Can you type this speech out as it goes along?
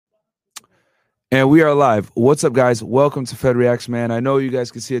And we are live. What's up, guys? Welcome to Fed Reacts, man. I know you guys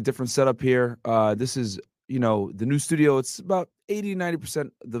can see a different setup here. This is, the new studio. It's about 80,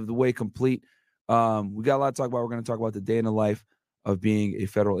 90% of the way complete. We got a lot to talk about. We're going to talk about the day in the life of being a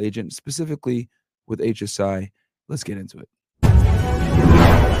federal agent, specifically with HSI. Let's get into it.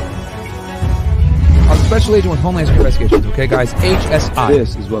 I'm a special agent with Homeland Security Investigations, okay, guys? HSI.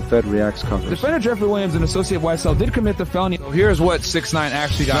 This is what Fed Reacts covers. Defender Jeffrey Williams and Associate YSL did commit the felony. So here's what 6ix9ine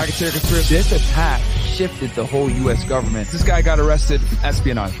actually got. This attack shifted the whole U.S. government. This guy got arrested for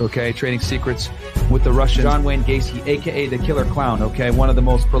espionage, okay? Trading secrets with the Russian John Wayne Gacy, a.k.a. the Killer Clown, okay? One of the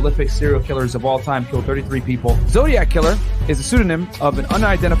most prolific serial killers of all time, killed 33 people. Zodiac Killer is a pseudonym of an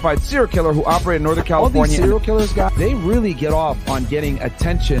unidentified serial killer who operated in Northern California. All these serial killers, guys, they really get off on getting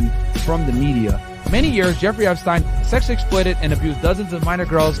attention from the media. Many years, Jeffrey Epstein sexually exploited and abused dozens of minor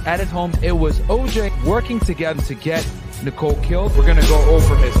girls at his home. It was OJ working together to get Nicole killed. We're going to go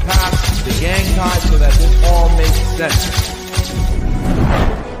over his past, the gang ties, so that this all makes sense.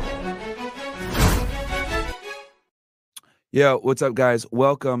 Yeah, what's up, guys?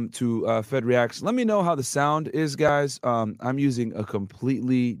 Welcome to Fed Reacts. Let me know how the sound is, guys. I'm using a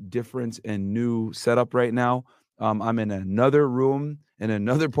completely different and new setup right now. I'm in another room in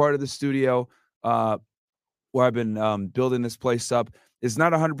another part of the studio. Where I've been building this place up. It's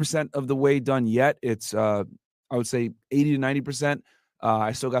not 100% of the way done yet. It's, I would say 80 to 90%.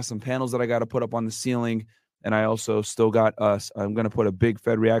 I still got some panels that I got to put up on the ceiling. And I also still got I'm going to put a big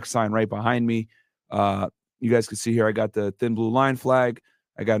Fed React sign right behind me. You guys can see here, I got the thin blue line flag.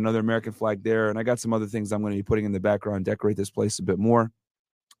 I got another American flag there. And I got some other things I'm going to be putting in the background, decorate this place a bit more.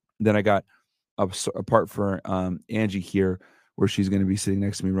 Then I got a part for Angie here, where she's going to be sitting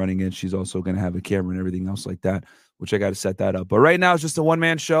next to me running in. She's also going to have a camera and everything else like that, which I got to set that up. But right now it's just a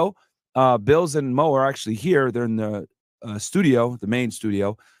one-man show. Bills and Mo are actually here. They're in the studio, the main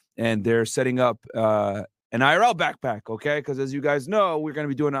studio, and they're setting up an IRL backpack, okay? Because as you guys know, we're going to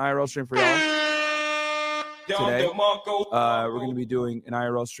be doing an IRL stream for y'all today. We're going to be doing an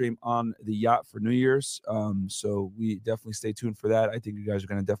IRL stream on the yacht for New Year's. So we definitely stay tuned for that. I think you guys are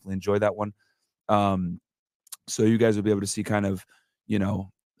going to definitely enjoy that one. So you guys will be able to see kind of, the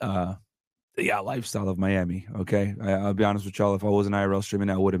lifestyle of Miami. Okay. I'll be honest with y'all. If I wasn't IRL streaming,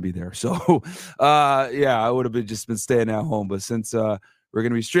 I wouldn't be there. So, I would have just been staying at home. But since we're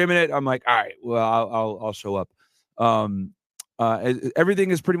going to be streaming it, I'm like, all right, well, I'll show up. Everything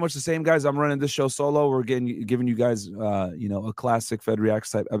is pretty much the same, guys. I'm running this show solo. We're giving you guys, a classic Fed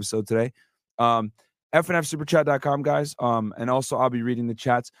Reacts type episode today. FNFSuperChat.com, guys. And also I'll be reading the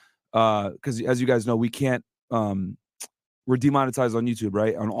chats. Because as you guys know, we can't, we're demonetized on YouTube,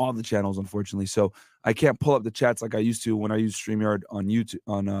 right? On all the channels, unfortunately. So I can't pull up the chats like I used to when I used StreamYard on YouTube,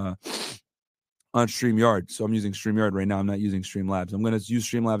 on StreamYard. So I'm using StreamYard right now. I'm not using Streamlabs. I'm going to use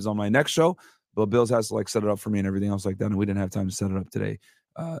Streamlabs on my next show, but Bills has to set it up for me and everything else like that. And we didn't have time to set it up today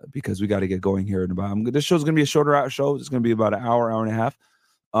because we got to get going here in about, this show's going to be a shorter show. It's going to be about an hour and a half.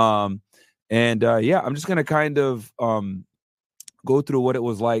 I'm just going to kind of, go through what it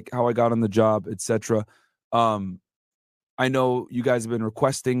was like, how I got on the job, etc. I know you guys have been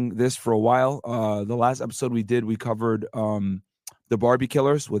requesting this for a while. The last episode we did, we covered the Barbie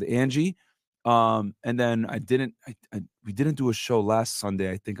killers with Angie. And then we didn't do a show last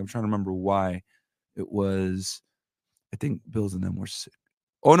Sunday. I think I'm trying to remember why. It was, I think Bills and them were sick.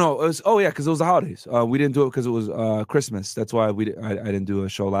 Oh no, because it was the holidays. We didn't do it because it was Christmas. That's why I didn't do a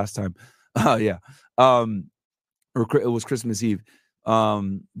show last time. Or it was Christmas Eve.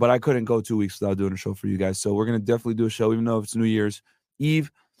 But I couldn't go 2 weeks without doing a show for you guys. So we're going to definitely do a show, even though it's New Year's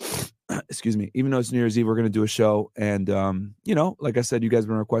Eve. Excuse me. Even though it's New Year's Eve, we're going to do a show. And, like I said, you guys have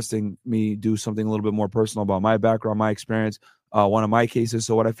been requesting me do something a little bit more personal about my background, my experience, one of my cases.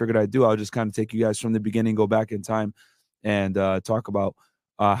 So what I figured I'd do, I'll just kind of take you guys from the beginning, go back in time and talk about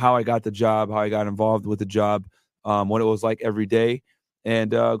how I got the job, how I got involved with the job, what it was like every day,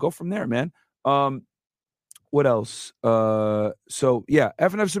 and go from there, man. What else?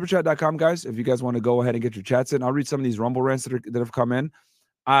 FNFSuperChat.com, guys. If you guys want to go ahead and get your chats in, I'll read some of these Rumble rants that have come in.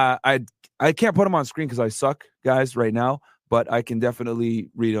 I can't put them on screen because I suck, guys, right now, but I can definitely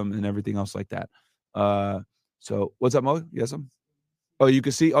read them and everything else like that. So what's up, Mo? Yes, oh, you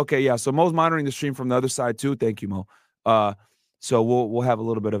can see? Okay, yeah. So Mo's monitoring the stream from the other side too. Thank you, Mo. So we'll have a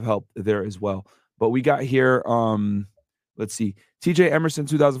little bit of help there as well. But we got here, let's see. TJ Emerson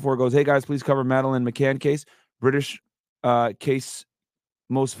 2004 goes, hey guys, please cover Madeleine McCann case. British case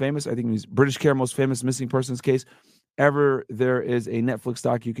most famous. I think it means British Care most famous missing persons case ever. There is a Netflix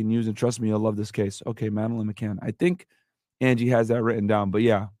doc you can use, and trust me, you'll love this case. Okay, Madeleine McCann. I think Angie has that written down, but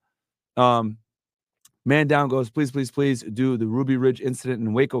yeah. Man down goes, please, please, please do the Ruby Ridge incident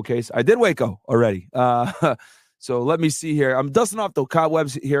in Waco case. I did Waco already. So let me see here. I'm dusting off the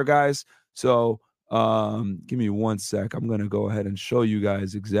cobwebs here, guys. So give me one sec. I'm going to go ahead and show you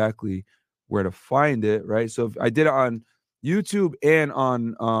guys exactly where to find it, right? So if I did it on YouTube and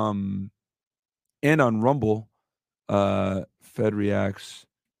on Rumble, Fed Reacts,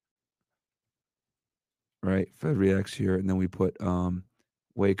 right? Fed Reacts here, and then we put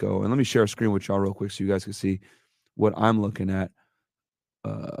Waco. And let me share a screen with y'all real quick so you guys can see what I'm looking at.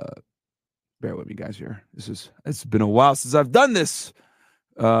 Bear with me, guys. Here, it's been a while since I've done this.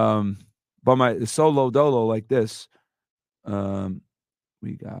 But my solo dolo like this.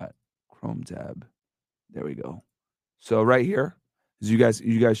 We got Chrome tab. There we go. So right here, you guys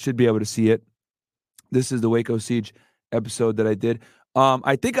should be able to see it. This is the Waco Siege episode that I did.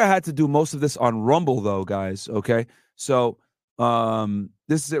 I think I had to do most of this on Rumble though, guys. Okay. So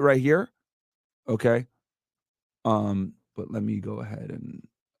this is it right here. Okay. But let me go ahead and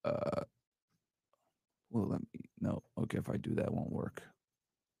okay, if I do that, it won't work.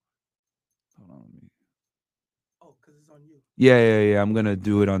 Hold on, because it's on you. Yeah. I'm gonna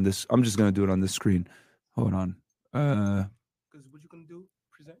do it on this. I'm just gonna do it on this screen. Hold on. Because what you gonna do?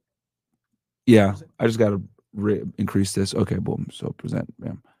 Present? Yeah, present. I just gotta increase this. Okay, boom. So present,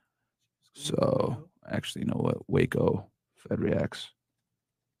 bam. So actually, you know what? Waco Fed Reacts.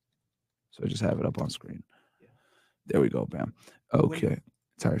 So I just have it up on screen. There we go, bam. Okay,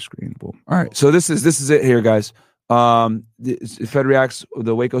 entire screen, boom. All right, so this is it here, guys. Fed Reacts,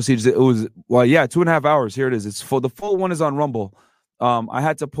 the Waco Siege. It was 2.5 hours. Here it is. It's full. The full one is on Rumble. I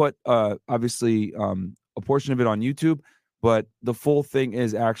had to put obviously a portion of it on YouTube, but the full thing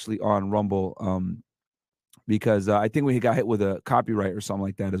is actually on Rumble. Because I think we got hit with a copyright or something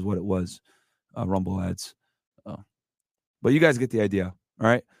like that is what it was. Rumble ads. But you guys get the idea. All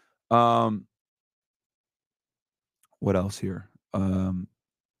right. What else here? Let's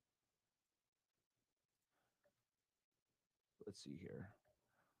see here.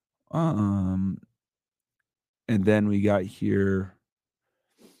 And then we got here.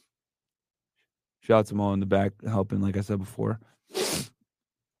 Shout out to Mo in the back helping, like I said before.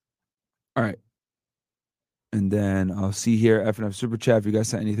 All right. And then I'll see here, FNF Super Chat, if you guys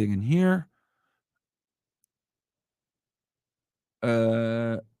sent anything in here.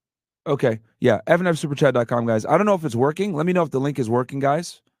 Okay. Yeah, FNFSuperChat.com, guys. I don't know if it's working. Let me know if the link is working,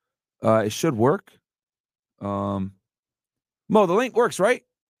 guys. It should work. Mo, the link works, right?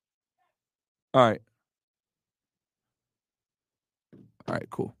 All right. All right,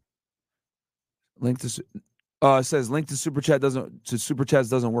 cool. Link to it says link to Super Chats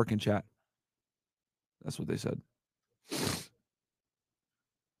doesn't work in chat. That's what they said. It's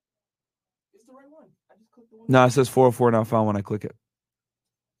the right one. I just clicked the one. No, it says 404 now found when I click it.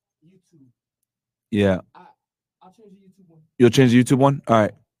 YouTube. Yeah. I'll change the YouTube one. You'll change the YouTube one? All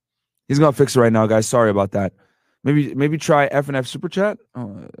right. He's gonna fix it right now, guys. Sorry about that. Maybe try FNF Super Chat.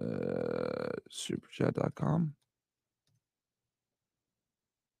 Superchat.com.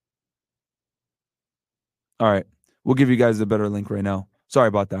 All right. We'll give you guys a better link right now. Sorry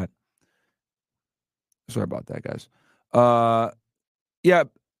about that. Sorry about that, guys. Yeah,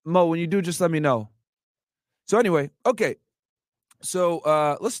 Mo, when you do, just let me know. So anyway, okay.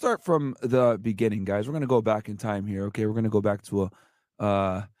 So let's start from the beginning, guys. We're going to go back in time here, okay? We're going to go back to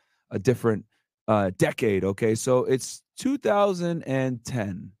a different decade, okay? So it's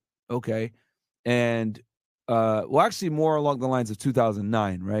 2010, okay? And actually more along the lines of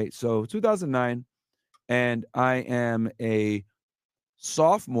 2009, right? So 2009, and I am a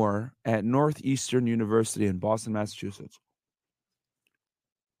sophomore at Northeastern University in Boston, Massachusetts.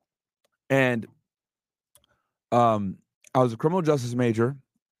 And I was a criminal justice major,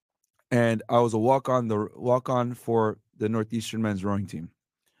 and I was a walk-on for the Northeastern men's rowing team.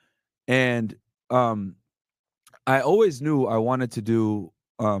 And I always knew I wanted to do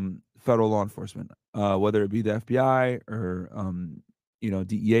federal law enforcement, whether it be the FBI or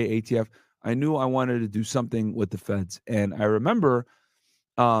DEA, ATF. I knew I wanted to do something with the feds. And I remember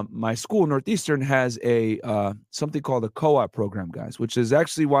my school, Northeastern, has a something called a co-op program, guys, which is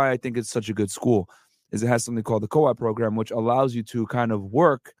actually why I think it's such a good school, is it has something called the co-op program, which allows you to kind of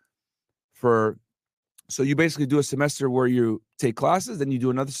work so you basically do a semester where you take classes, then you do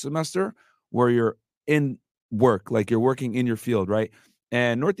another semester where you're in work, like you're working in your field, right?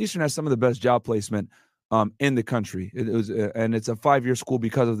 And Northeastern has some of the best job placement in the country. And it's a 5-year school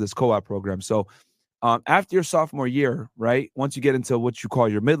because of this co-op program. So after your sophomore year, right, once you get into what you call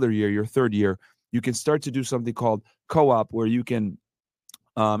your middle year, your third year, you can start to do something called co-op, where you can,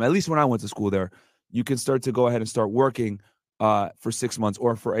 at least when I went to school there, you can start to go ahead and start working for 6 months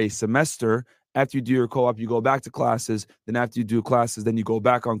or for a semester After you do your co-op, you go back to classes. Then after you do classes, then you go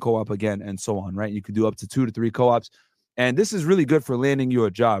back on co-op again, and so on, right? You could do up to 2 to 3 co-ops. And this is really good for landing you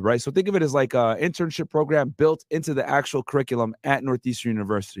a job, right? So think of it as like an internship program built into the actual curriculum at Northeastern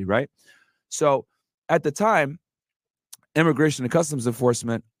University, right? So at the time, Immigration and Customs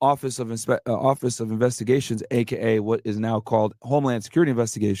Enforcement, Office of Investigations, aka what is now called Homeland Security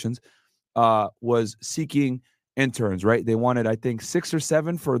Investigations, was seeking interns, right? They wanted, I think, 6 or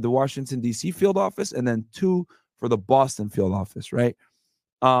 7 for the Washington, D.C. field office, and then 2 for the Boston field office, right?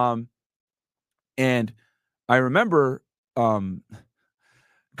 And I remember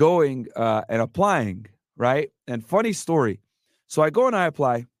going and applying, right? And funny story. So I go and I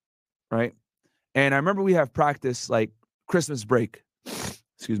apply, right? And I remember we have practice like Christmas break,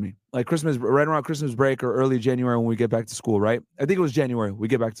 like right around Christmas break or early January when we get back to school, right? I think it was January we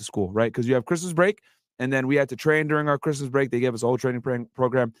get back to school, right? Because you have Christmas break, and then we had to train during our Christmas break. They gave us a whole training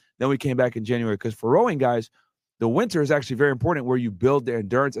program. Then we came back in January because for rowing, guys, the winter is actually very important where you build the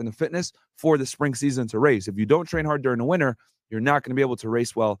endurance and the fitness for the spring season to race. If you don't train hard during the winter, you're not going to be able to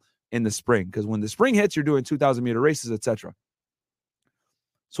race well in the spring because when the spring hits, you're doing 2,000-meter races, etc.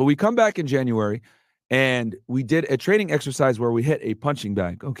 So we come back in January, and we did a training exercise where we hit a punching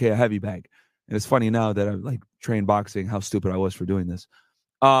bag, okay, a heavy bag. And it's funny now that I like trained boxing, how stupid I was for doing this.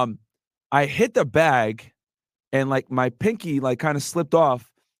 I hit the bag, and like my pinky like kind of slipped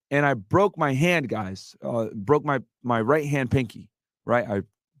off, and I broke my hand, guys. Broke my right hand pinky, right? I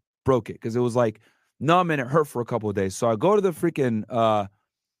broke it because it was like numb and it hurt for a couple of days. So I go to the freaking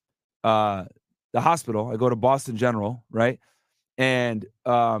the hospital. I go to Boston General, right? And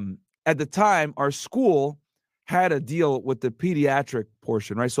at the time, our school had a deal with the pediatric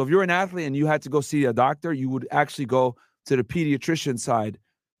portion, right? So if you're an athlete and you had to go see a doctor, you would actually go to the pediatrician side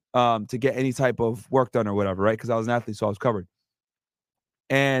to get any type of work done or whatever, right? Because I was an athlete, so I was covered.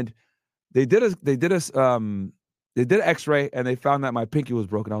 And they did an X-ray, and they found that my pinky was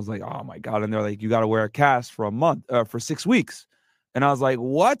broken. I was like, oh my God. And they're like, you got to wear a cast for a month, for 6 weeks. And I was like,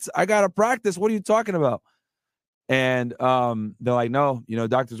 what? I got to practice. What are you talking about? And they're like, no,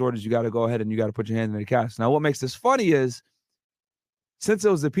 doctor's orders, you got to go ahead and you got to put your hand in a cast. Now, what makes this funny is since it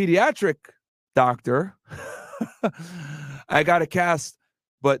was a pediatric doctor, I got a cast,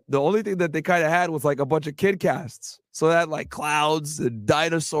 but the only thing that they kind of had was like a bunch of kid casts. So that like clouds and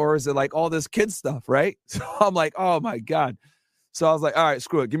dinosaurs and like all this kid stuff, right? So I'm like, oh my God. So I was like, all right,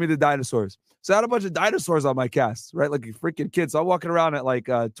 screw it. Give me the dinosaurs. So I had a bunch of dinosaurs on my casts, right? Like a freaking kid. So I'm walking around at like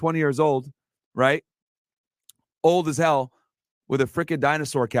 20 years old, right? Old as hell with a freaking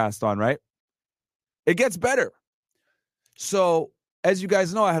dinosaur cast on, right? It gets better. So as you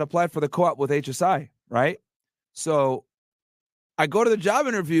guys know, I had applied for the co-op with HSI, right? So I go to the job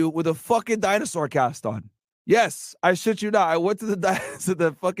interview with a fucking dinosaur cast on. Yes, I shit you not. I went to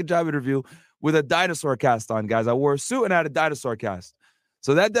the fucking job interview with a dinosaur cast on, guys. I wore a suit and I had a dinosaur cast.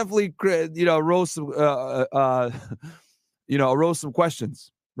 So that definitely, arose some, arose some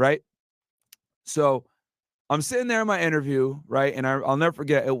questions, right? So I'm sitting there in my interview, right? And I'll never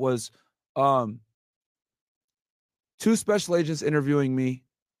forget, it was 2 special agents interviewing me.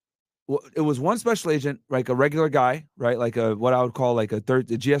 Well, it was one special agent, like a regular guy, right? Like what I would call like a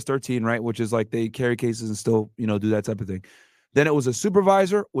GS-13, right? Which is like they carry cases and still, do that type of thing. Then it was a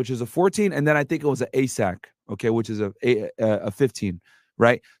supervisor, which is a 14. And then I think it was an ASAC, okay, which is a 15,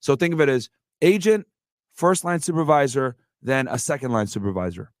 right? So think of it as agent, first line supervisor, then a second line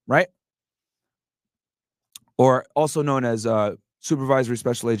supervisor, right? Or also known as supervisory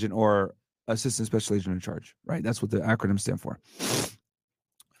special agent or assistant special agent in charge, right? That's what the acronyms stand for.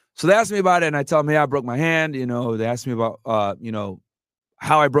 So they asked me about it, and I tell them, hey, I broke my hand. They asked me about, how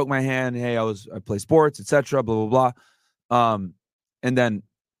I broke my hand. Hey, I play sports, etc. Blah blah blah. And then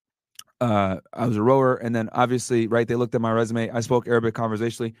I was a rower, and then obviously, right? They looked at my resume. I spoke Arabic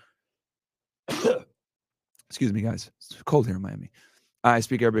conversationally. Excuse me, guys. It's cold here in Miami. I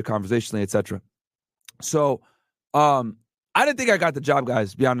speak Arabic conversationally, etc. So, I didn't think I got the job,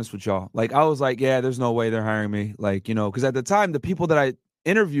 guys, to be honest with y'all. Like, I was like, yeah, there's no way they're hiring me. Like, because at the time, the people that I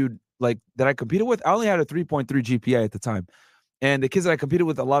interviewed, like that I competed with, I only had a 3.3 GPA at the time. And the kids that I competed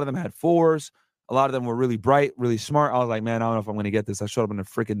with, a lot of them had 4s. A lot of them were really bright, really smart. I was like, man, I don't know if I'm going to get this. I showed up in a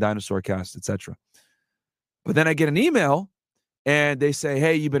freaking dinosaur cast, etc. But then I get an email and they say,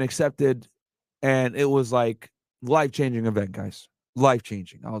 hey, you've been accepted. And it was like life-changing event, guys.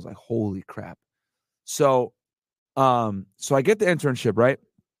 Life-changing. I was like, holy crap. So I get the internship, right?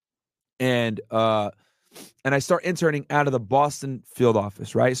 And I start interning out of the Boston field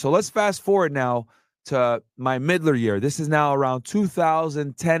office, right? So let's fast forward now to my Midler year. This is now around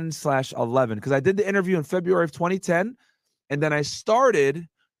 2010/11 because I did the interview in February of 2010, and then I started.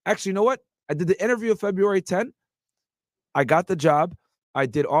 Actually, you know what? I did the interview February 10th. I got the job. I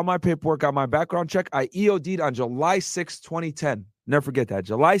did all my paperwork, got my background check. I EOD'd on July 6th, 2010. Never forget that.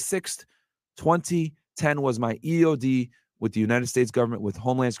 July 6th, 2010 was my EOD with the United States government with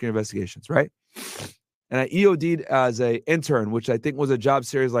Homeland Security Investigations, right? And I EOD'd as an intern, which I think was a job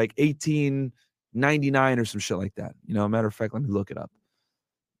series like 1899 or some shit like that. Matter of fact, let me look it up.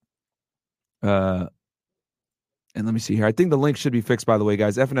 And let me see here. I think the link should be fixed, by the way,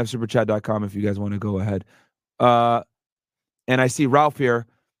 guys. fnfsuperchat.com if you guys want to go ahead. And I see Ralph here.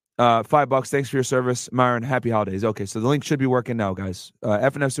 $5. Thanks for your service, Myron. Happy holidays. Okay, so the link should be working now, guys.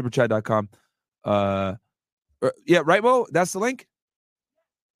 fnfsuperchat.com. Yeah, right, Mo? That's the link?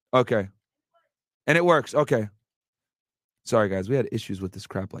 Okay. And it works. Okay. Sorry, guys. We had issues with this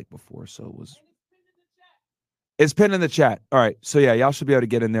crap like before, so it was... It's pinned in the chat. All right. So yeah, y'all should be able to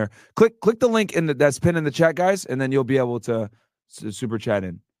get in there. Click the link that's pinned in the chat, guys, and then you'll be able to super chat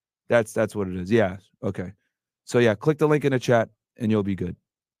in. That's what it is. Yeah. Okay. So yeah, click the link in the chat and you'll be good.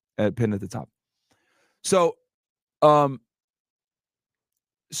 Pinned at the top. So I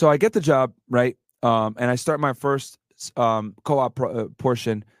get the job, right? And I start my first co-op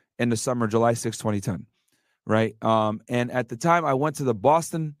portion in the summer, July 6, 2010. Right. And at the time I went to the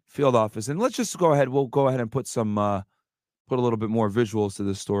Boston field office, and let's just go ahead. We'll go ahead and put a little bit more visuals to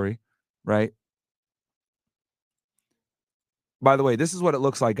this story. Right. By the way, this is what it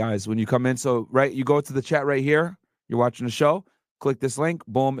looks like, guys, when you come in. So, right, you go to the chat right here. You're watching the show. Click this link.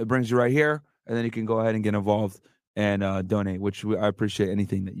 Boom. It brings you right here. And then you can go ahead and get involved and donate, which I appreciate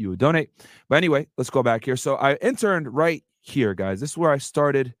anything that you would donate. But anyway, let's go back here. So I interned right here, guys. This is where I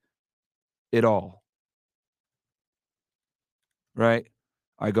started it all. Right?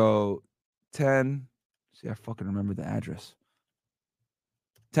 I go 10. See, I fucking remember the address.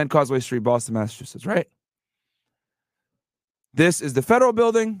 10 Causeway Street, Boston, Massachusetts, right? This is the federal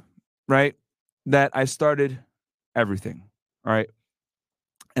building, right? That I started everything, all right?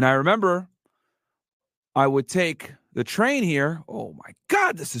 And I remember I would take the train here. Oh my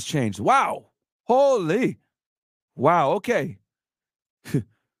God, this has changed. Wow. Holy. Wow. Okay.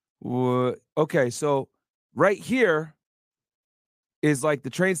 Okay. So right here is like the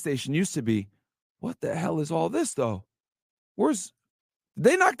train station used to be. What the hell is all this though? Did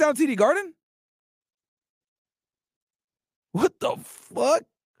they knock down TD Garden? What the fuck?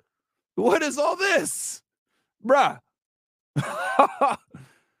 What is all this? Bruh.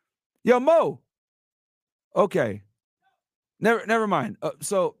 Yo, Mo. Okay. Never mind.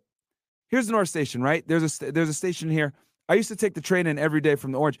 So here's the North Station, right? There's a station here. I used to take the train in every day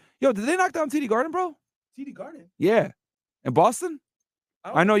from the Orange. Yo, did they knock down TD Garden, bro? TD Garden? Yeah. In Boston?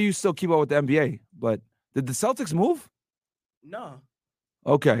 I know you still keep up with the NBA, but did the Celtics move? No.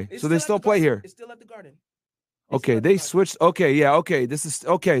 Okay. So they still play here. It's still at the Garden. Okay, they switched. Okay, yeah, okay. This is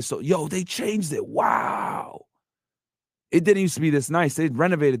okay. So, yo, they changed it. Wow. It didn't used to be this nice. They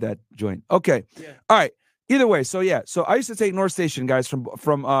renovated that joint. Okay. Yeah. All right. Either way, so yeah. So I used to take North Station, guys, from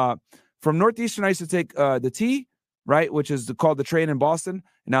Northeastern. I used to take the T, right, which is called the train in Boston.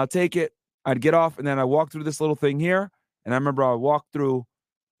 And I'll take it. I'd get off, and then I walk through this little thing here. And I remember I walked through.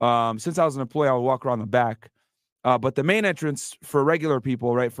 Since I was an employee, I would walk around the back. But the main entrance for regular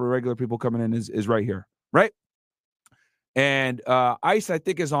people, right, for regular people coming in is right here, right? And ICE, I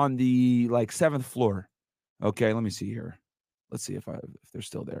think, is on the like 7th floor. Okay, let me see here. Let's see if they're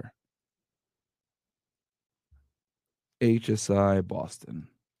still there. HSI Boston.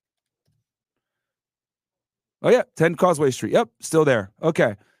 Oh yeah, 10 Causeway Street. Yep, still there.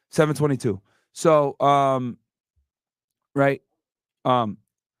 Okay, 722. So right.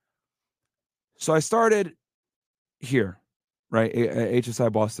 So I started here, right, at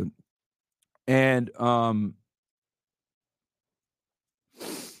HSI Boston. And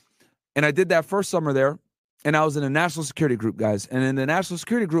I did that first summer there, and I was in a national security group, guys. And in the national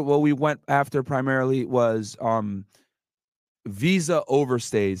security group, what we went after primarily was visa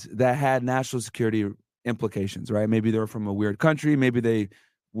overstays that had national security implications, right? Maybe they were from a weird country. Maybe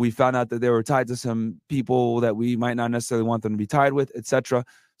we found out that they were tied to some people that we might not necessarily want them to be tied with, etc.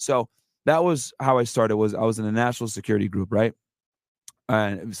 So that was how I started. I was in a national security group, right? /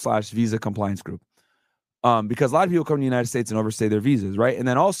 visa compliance group. Because a lot of people come to the United States and overstay their visas, right? And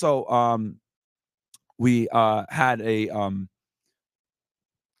then also we had a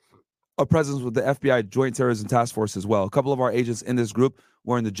presence with the FBI Joint Terrorism Task Force as well. A couple of our agents in this group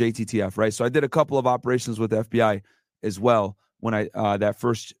were in the JTTF, right? So I did a couple of operations with the FBI as well when I that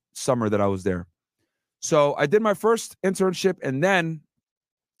first summer that I was there. So I did my first internship, and then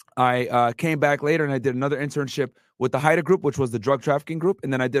I came back later and I did another internship with the HIDA group, which was the drug trafficking group.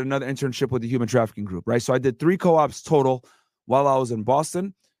 And then I did another internship with the human trafficking group, right? So I did 3 co-ops total while I was in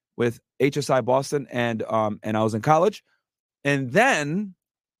Boston. with HSI Boston, and I was in college. And then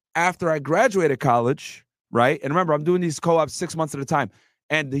after I graduated college, right? And remember, I'm doing these co-ops 6 months at a time.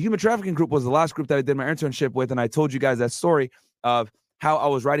 And the human trafficking group was the last group that I did my internship with. And I told you guys that story of how I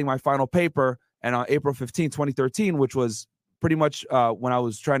was writing my final paper. And on April 15, 2013, which was pretty much when I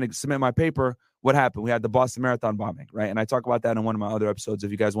was trying to submit my paper, what happened? We had the Boston Marathon bombing, right? And I talk about that in one of my other episodes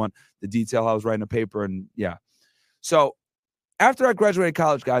if you guys want the detail how I was writing a paper. And yeah. So after I graduated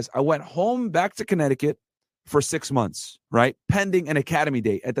college, guys, I went home back to Connecticut for 6 months, right? Pending an academy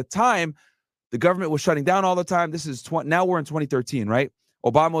date. At the time, the government was shutting down all the time. This is now we're in 2013, right?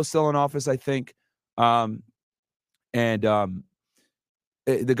 Obama was still in office, I think. The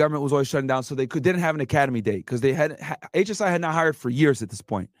government was always shutting down, so they didn't have an academy date because HSI had not hired for years at this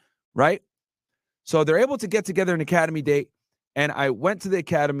point, right? So they're able to get together an academy date, and I went to the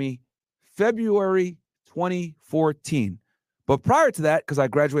academy February 2014. But prior to that, because I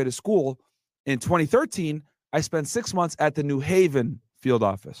graduated school in 2013, I spent 6 months at the New Haven field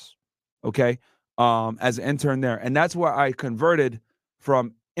office, okay, as an intern there. And that's where I converted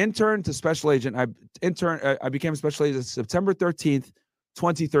from intern to special agent. I became a special agent September 13th,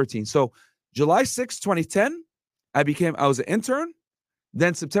 2013. So July 6th, 2010, I was an intern.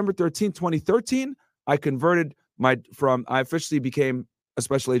 Then September 13th, 2013, I officially became a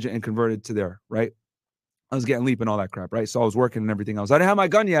special agent and converted to there, right? I was getting leap and all that crap, right? So I was working and everything else. I didn't have my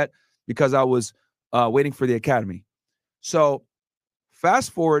gun yet because I was waiting for the academy. So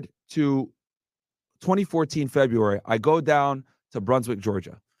fast forward to 2014 February, I go down to Brunswick,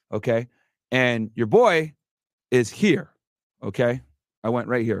 Georgia, okay? And your boy is here, okay? I went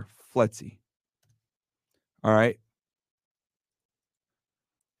right here, FLETC, all right?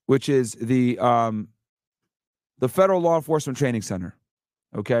 Which is the Federal Law Enforcement Training Center,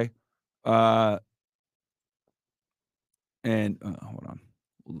 okay? Hold on,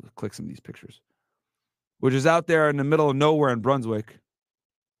 we'll click some of these pictures, which is out there in the middle of nowhere in Brunswick.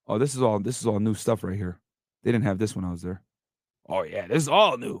 Oh, this is all new stuff right here. They didn't have this when I was there. Oh yeah, this is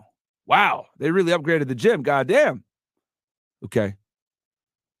all new. Wow, they really upgraded the gym. Goddamn. Okay.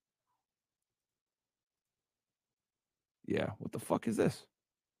 Yeah, what the fuck is this?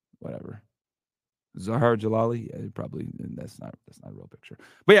 Whatever. Zahar Jalali. Yeah, probably that's not a real picture.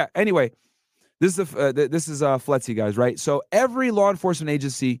 But yeah, anyway. This is FLETC, guys, right? So every law enforcement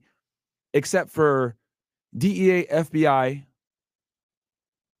agency, except for DEA, FBI,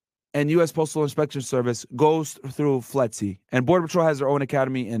 and U.S. Postal Inspection Service, goes through FLETC. And Border Patrol has their own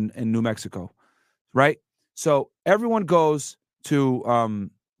academy in New Mexico, right? So everyone goes to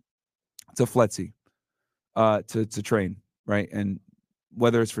FLETC to train, right? And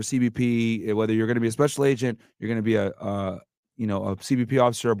whether it's for CBP, whether you're going to be a special agent, you're going to be a CBP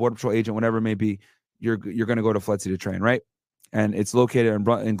officer, a Border Patrol agent, whatever it may be, you're going to go to FLETC to train, right? And it's located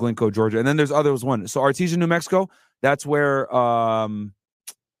in Glencoe, Georgia. And then there's others one. So Artesia, New Mexico, that's where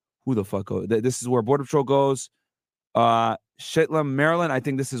who the fuck goes? This is where Border Patrol goes. Chitlin, Maryland, I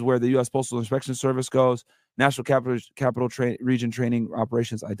think this is where the U.S. Postal Inspection Service goes. National Capital Region Training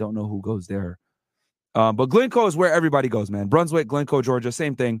Operations, I don't know who goes there. But Glencoe is where everybody goes, man. Brunswick, Glencoe, Georgia,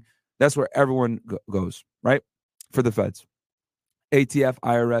 same thing. That's where everyone goes, right? For the feds. ATF,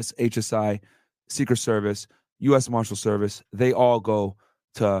 IRS, HSI, Secret Service, U.S. Marshal Service, they all go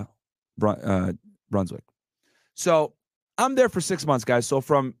to Brunswick. So I'm there for 6 months, guys. So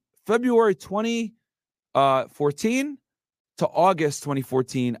from February 2014 to August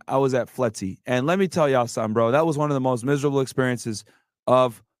 2014, I was at FLETC. And let me tell y'all something, bro. That was one of the most miserable experiences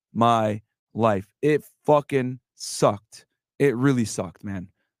of my life. It fucking sucked. It really sucked, man.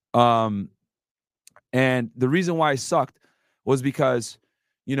 And the reason why it sucked was because,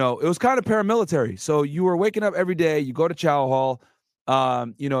 it was kind of paramilitary. So you were waking up every day, you go to chow hall,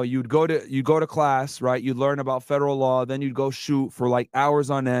 you'd go to class, right? You'd learn about federal law, then you'd go shoot for like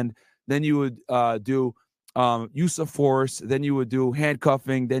hours on end. Then you would do use of force, then you would do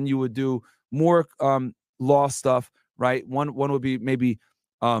handcuffing, then you would do more law stuff, right? One would be maybe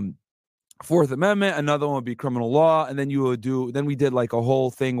Fourth Amendment, another one would be criminal law, and then we did like a whole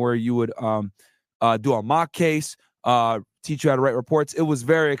thing where you would do a mock case, teach you how to write reports. It was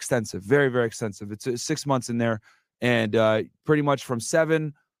very extensive, very, very extensive. It's 6 months in there, and pretty much from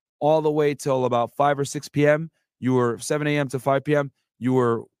 7 all the way till about 5 or 6 p.m. You were 7 a.m. to 5 p.m. You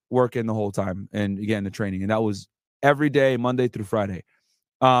were working the whole time and again the training, and that was every day, Monday through Friday.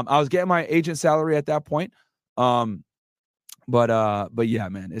 I was getting my agent salary at that point, but yeah,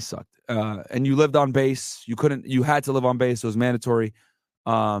 man, it sucked. And you lived on base. You had to live on base. It was mandatory.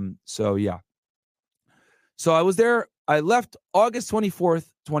 So yeah. So I was there. I left August 24th,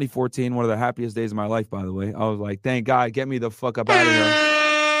 2014, one of the happiest days of my life, by the way. I was like, thank God, get me the fuck up out of here.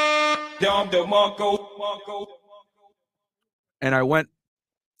 And I went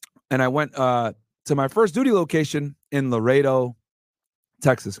to my first duty location in Laredo,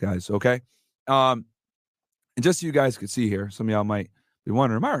 Texas, guys. Okay. And just so you guys could see here, some of y'all might be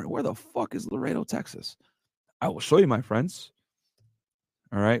wondering, Myron, where the fuck is Laredo, Texas? I will show you, my friends.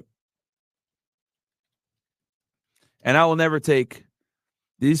 All right. And I will never take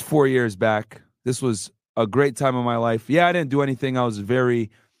these 4 years back. This was a great time of my life. Yeah, I didn't do anything. I was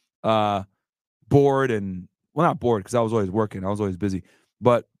very bored and, well, not bored because I was always working. I was always busy.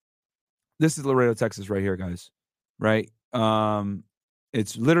 But this is Laredo, Texas right here, guys. Right?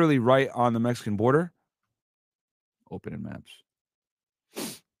 It's literally right on the Mexican border. Open in maps.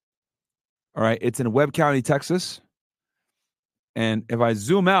 All right. It's in Webb County, Texas. And if I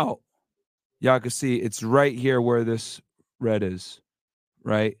zoom out, y'all can see it's right here where this red is.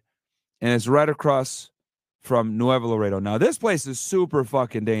 Right? And it's right across from Nuevo Laredo. Now, this place is super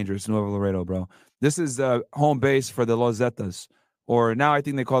fucking dangerous, Nuevo Laredo, bro. This is the home base for the Los Zetas, or now I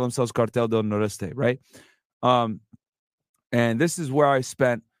think they call themselves Cartel del Noreste, right? And this is where I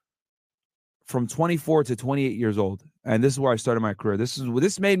spent from 24 to 28 years old, and this is where I started my career.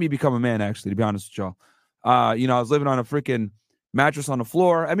 This made me become a man, actually, to be honest with y'all. I was living on a freaking mattress on the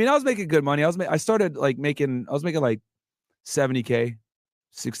floor. I mean, I was making good money. I started making like 70K,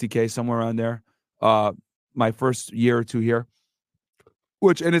 60K, somewhere around there. My first year or two here,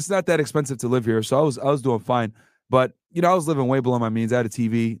 and it's not that expensive to live here. So I was doing fine, but I was living way below my means. I had a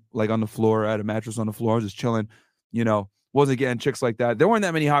TV like on the floor. I had a mattress on the floor. I was just chilling, wasn't getting chicks like that. There weren't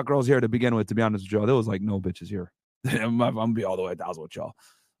that many hot girls here to begin with, to be honest with y'all. There was like no bitches here. I'm gonna be all the way 1,000 with y'all.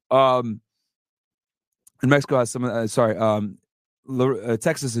 And Mexico has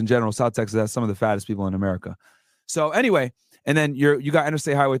Texas in general, South Texas has some of the fattest people in America. So anyway, and then you got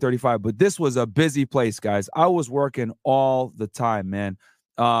Interstate Highway 35, but this was a busy place, guys. I was working all the time, man.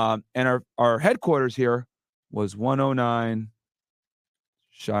 And our headquarters here was 109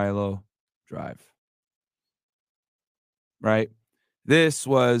 Shiloh Drive. Right? This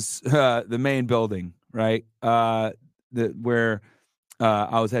was the main building, right? Where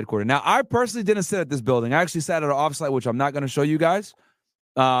I was headquartered. Now, I personally didn't sit at this building. I actually sat at an offsite, which I'm not going to show you guys.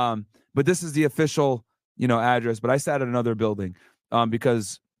 But this is the official address, but I sat at another building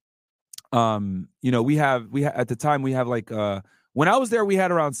because we have at the time we have like when I was there we had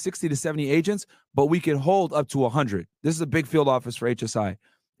around 60 to 70 agents, but we could hold up to 100. This is a big field office for HSI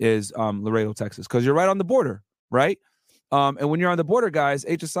is Laredo, Texas, because you're right on the border, right? And when you're on the border, guys,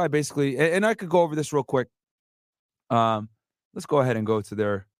 HSI basically, and I could go over this real quick. Let's go ahead and go to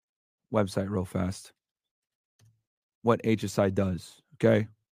their website real fast. What HSI does, okay?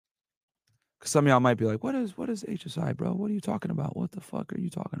 Some of y'all might be like, what is HSI, bro? What are you talking about? What the fuck are you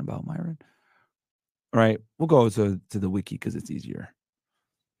talking about, Myron? All right, we'll go to the wiki because it's easier.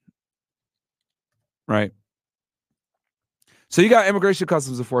 Right? So you got Immigration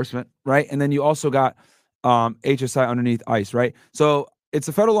Customs Enforcement, right? And then you also got HSI underneath ICE, right? So it's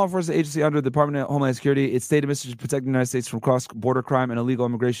a federal law enforcement agency under the Department of Homeland Security. Its stated mission is to protect the United States from cross-border crime and illegal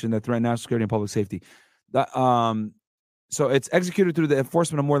immigration that threaten national security and public safety. So it's executed through the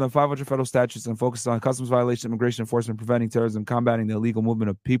enforcement of more than 500 federal statutes and focuses on customs violation, immigration enforcement, preventing terrorism, combating the illegal movement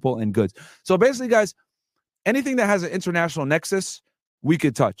of people and goods. So basically, guys, anything that has an international nexus, we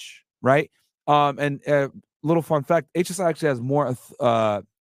could touch, right? And little fun fact, HSI actually has more,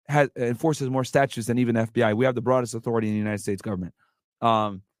 enforces more statutes than even FBI. We have the broadest authority in the United States government.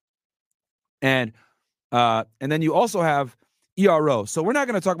 And then you also have ERO. So we're not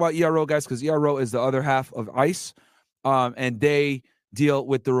going to talk about ERO, guys, because ERO is the other half of ICE. And they deal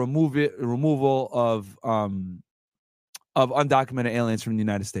with the removal of undocumented aliens from the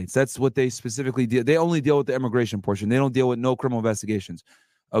United States. That's what they specifically deal. They only deal with the immigration portion. They don't deal with no criminal investigations.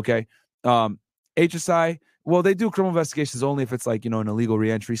 Okay. HSI, well, they do criminal investigations only if it's like, an illegal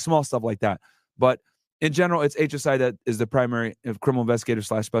reentry, small stuff like that. But in general, it's HSI that is the primary criminal investigator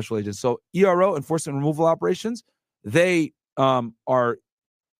 / special agent. So ERO, enforcement removal operations, they are.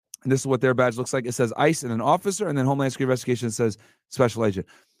 And this is what their badge looks like. It says ICE and an officer, and then Homeland Security Investigation says special agent.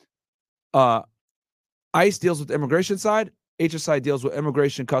 ICE deals with the immigration side. HSI deals with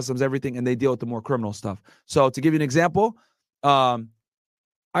immigration, customs, everything, and they deal with the more criminal stuff. So to give you an example,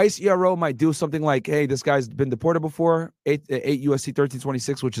 ICE ERO might do something like, hey, this guy's been deported before, 8 USC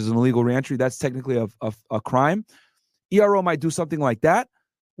 1326, which is an illegal reentry. That's technically a crime. ERO might do something like that,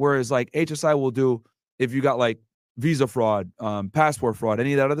 whereas like HSI will do, if you got like visa fraud, passport fraud,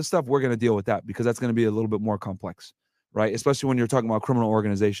 any of that other stuff, we're going to deal with that because that's going to be a little bit more complex, right? Especially when you're talking about criminal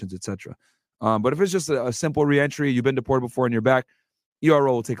organizations, etc. But if it's just a simple reentry, you've been deported before and you're back,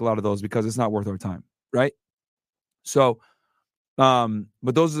 ERO will take a lot of those because it's not worth our time, right? So,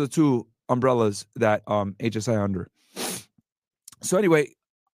 but those are the two umbrellas that HSI under. So anyway,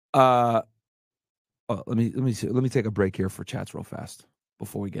 let me take a break here for chats real fast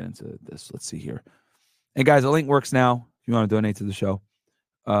before we get into this. Let's see here. And guys, the link works now if you want to donate to the show.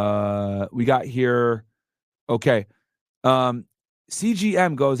 We got here. Okay.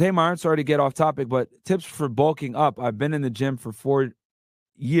 CGM goes, hey, Myron, sorry to get off topic, but tips for bulking up. I've been in the gym for 4 to 5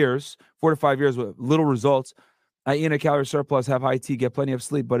 years with little results. I eat in a calorie surplus, have high T, get plenty of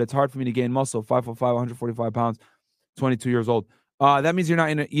sleep, but it's hard for me to gain muscle. 5'5", 145 pounds, 22 years old. That means you're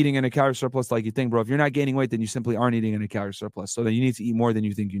not eating in a calorie surplus like you think, bro. If you're not gaining weight, then you simply aren't eating in a calorie surplus. So then you need to eat more than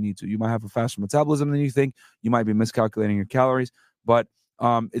you think you need to. You might have a faster metabolism than you think. You might be miscalculating your calories. But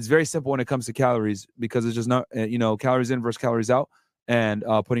it's very simple when it comes to calories because it's just not, calories in versus calories out and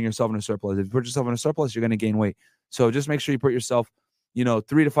putting yourself in a surplus. If you put yourself in a surplus, you're going to gain weight. So just make sure you put yourself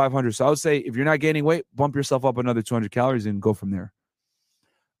 300 to 500. So I would say if you're not gaining weight, bump yourself up another 200 calories and go from there.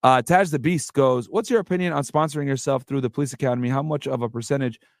 Taj the Beast goes, what's your opinion on sponsoring yourself through the police academy? How much of a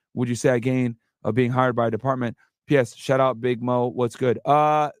percentage would you say I gain of being hired by a department? P.S. Shout out Big Mo. What's good?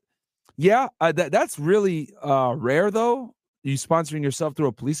 That's really rare, though, you sponsoring yourself through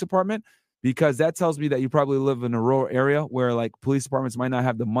a police department, because that tells me that you probably live in a rural area where like police departments might not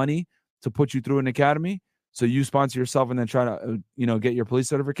have the money to put you through an academy. So you sponsor yourself and then try to, get your police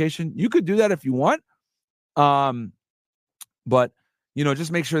certification. You could do that if you want. But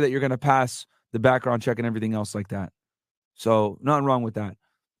just make sure that you're going to pass the background check and everything else like that. So nothing wrong with that.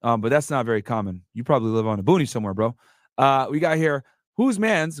 But that's not very common. You probably live on a boony somewhere, bro. We got here, whose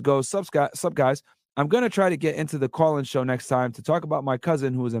mans goes, sup guys. I'm going to try to get into the call-in show next time to talk about my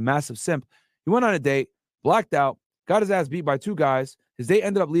cousin who is a massive simp. He went on a date, blacked out, got his ass beat by 2 guys. His date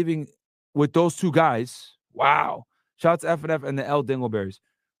ended up leaving with those 2 guys. Wow. Shout out to F&F and the L Dingleberries.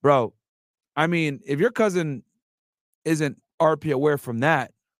 Bro, I mean, if your cousin isn't RP aware from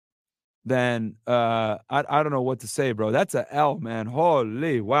that, then I don't know what to say, bro. That's a L, man.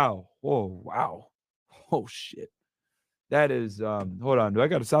 Holy wow. Oh, wow. Oh, shit. That is, hold on. Do I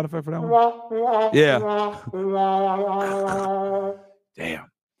got a sound effect for that one? Yeah.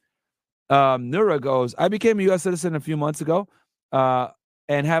 Damn. Nura goes, I became a U.S. citizen a few months ago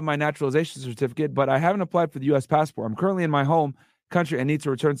and have my naturalization certificate, but I haven't applied for the U.S. passport. I'm currently in my home country and need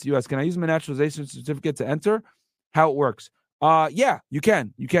to return to the U.S. Can I use my naturalization certificate to enter? How it works? Yeah, you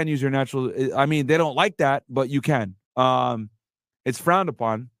can. You can use your natural. I mean, they don't like that, but you can. It's frowned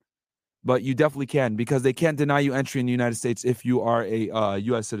upon, but you definitely can, because they can't deny you entry in the United States if you are a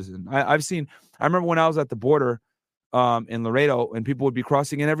U.S. citizen. I remember when I was at the border in Laredo and people would be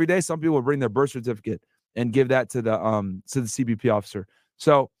crossing in every day. Some people would bring their birth certificate and give that to the CBP officer.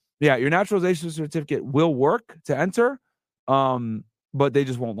 So yeah, your naturalization certificate will work to enter. But they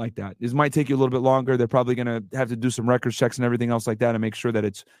just won't like that. This might take you a little bit longer. They're probably going to have to do some records checks and everything else like that and make sure that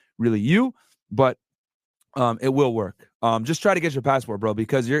it's really you. But it will work. Just try to get your passport, bro,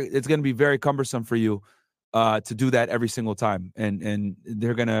 because it's going to be very cumbersome for you to do that every single time. And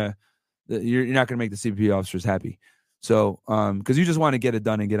you're not going to make the CBP officers happy. So because you just want to get it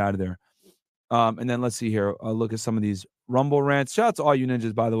done and get out of there. And then let's see here. I'll look at some of these Rumble rants. Shout out to all you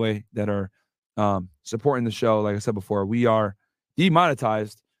ninjas, by the way, that are supporting the show. Like I said before, we are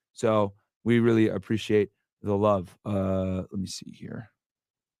demonetized, so we really appreciate the love. Let me see here.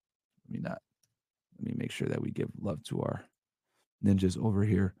 Let me make sure that we give love to our ninjas over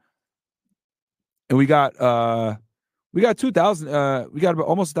here. And we got 2,000. We got about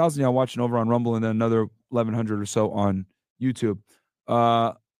almost 1,000 y'all watching over on Rumble, and then another 1,100 or so on YouTube.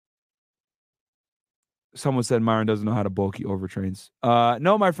 Someone said Myron doesn't know how to bulk. He overtrains.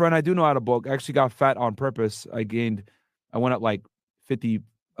 No, my friend, I do know how to bulk. I actually got fat on purpose. I went up like 50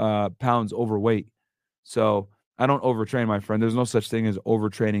 pounds overweight. So I don't overtrain, my friend. There's no such thing as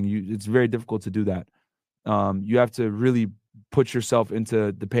overtraining. It's very difficult to do that. You have to really put yourself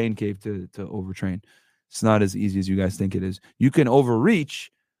into the pain cave to overtrain. It's not as easy as you guys think it is. You can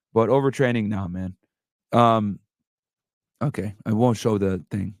overreach, but overtraining, nah, man. Okay, I won't show the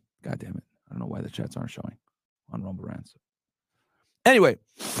thing. God damn it. I don't know why the chats aren't showing on Rumble Rants. Anyway,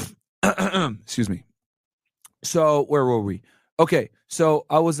 excuse me. So where were we? Okay, so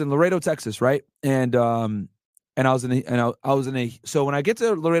I was in Laredo, Texas, right? And I was in a. So when I get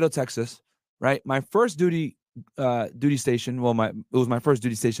to Laredo, Texas, right, my first duty station. Well, it was my first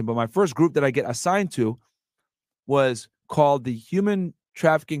duty station, but my first group that I get assigned to was called the Human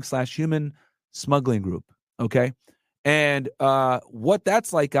Trafficking / Human Smuggling Group. Okay, and what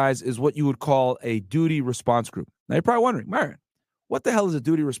that's like, guys, is what you would call a duty response group. Now you're probably wondering, Myron, what the hell is a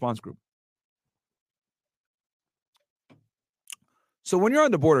duty response group? So when you're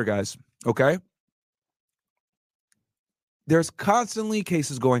on the border, guys, okay, there's constantly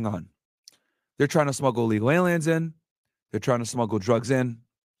cases going on. They're trying to smuggle illegal aliens in. They're trying to smuggle drugs in.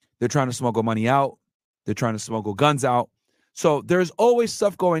 They're trying to smuggle money out. They're trying to smuggle guns out. So there's always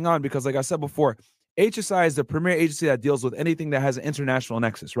stuff going on because, like I said before, HSI is the premier agency that deals with anything that has an international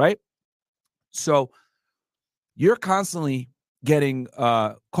nexus, right? So you're constantly getting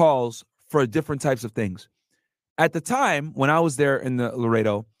calls for different types of things. At the time, when I was there in the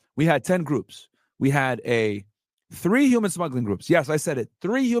Laredo, we had 10 groups. We had 3 human smuggling groups. Yes, I said it.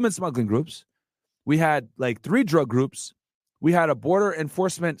 3 human smuggling groups. We had like 3 drug groups. We had a border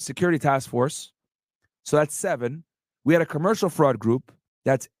enforcement security task force. So that's 7. We had a commercial fraud group.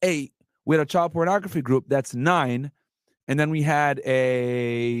 That's 8. We had a child pornography group. That's 9. And then we had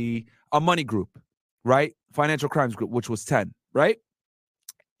a money group, right? Financial crimes group, which was 10, right?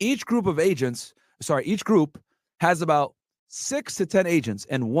 Each group has about 6 to 10 agents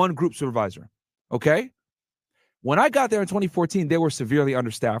and 1 group supervisor, okay? When I got there in 2014, they were severely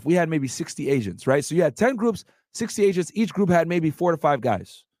understaffed. We had maybe 60 agents, right? So you had 10 groups, 60 agents. Each group had maybe 4 to 5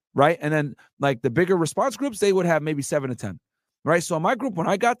 guys, right? And then like the bigger response groups, they would have maybe 7 to 10, right? So in my group, when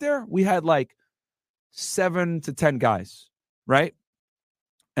I got there, we had like 7 to 10 guys, right?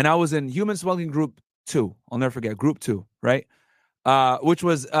 And I was in human smuggling group 2. I'll never forget, group 2, right? Which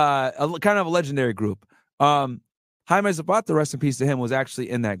was a kind of a legendary group. Jaime Zapata, rest in peace to him, was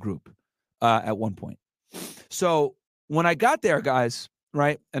actually in that group at one point. So when I got there, guys,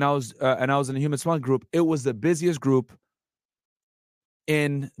 right, and I was in a human smuggling group, it was the busiest group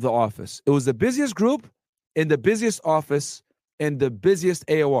in the office. It was the busiest group in the busiest office in the busiest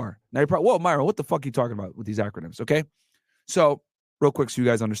AOR. Now you're probably, whoa, Myron, what the fuck are you talking about with these acronyms? Okay, so real quick, so you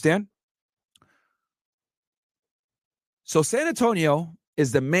guys understand. So San Antonio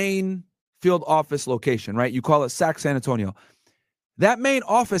is the main field office location, right? You call it SAC San Antonio. That main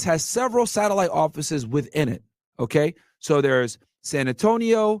office has several satellite offices within it, okay? So there's San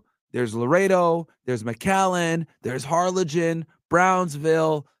Antonio, there's Laredo, there's McAllen, there's Harlingen,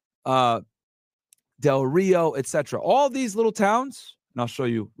 Brownsville, Del Rio, etc. All these little towns, and I'll show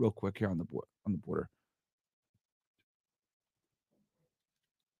you real quick here on the border.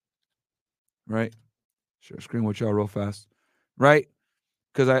 Right? Share screen with y'all real fast. Right?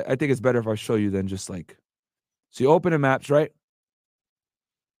 Because I think it's better if I show you than just like, so you open the maps, right?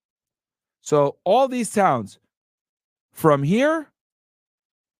 So all these towns from here,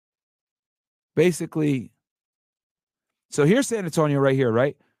 basically, so here's San Antonio right here,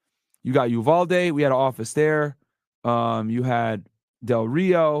 right? You got Uvalde. We had an office there. You had Del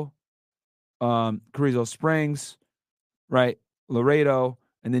Rio, Carrizo Springs, right? Laredo.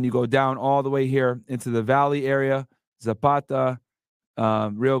 And then you go down all the way here into the Valley area, Zapata,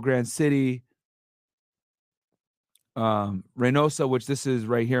 Rio Grande City, Reynosa, which this is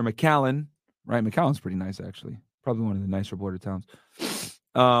right here, McAllen, right? McAllen's pretty nice, actually. Probably one of the nicer border towns.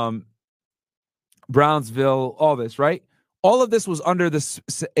 Brownsville, all this, right? All of this was under the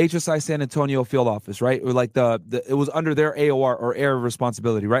HSI San Antonio field office, right? Or like it was under their AOR or area of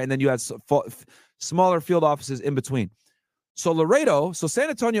responsibility, right? And then you had smaller field offices in between. So Laredo, so San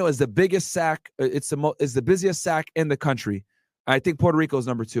Antonio is the biggest SAC. Is the busiest SAC in the country. I think Puerto Rico is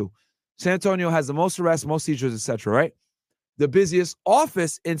number 2. San Antonio has the most arrests, most seizures, etc. Right? The busiest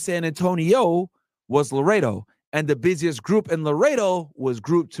office in San Antonio was Laredo, and the busiest group in Laredo was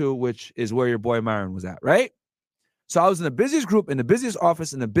Group 2, which is where your boy Myron was at. Right? So I was in the busiest group, in the busiest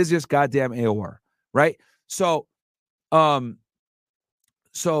office, in the busiest goddamn AOR. Right? So,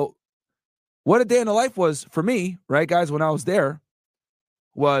 what a day in the life was for me, right, guys, when I was there,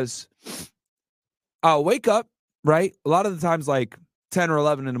 was I'll wake up, right, a lot of the times like 10 or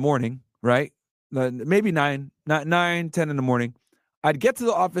 11 in the morning, right, maybe 9, 10 in the morning. I'd get to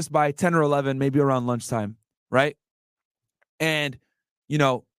the office by 10 or 11, maybe around lunchtime, right, and,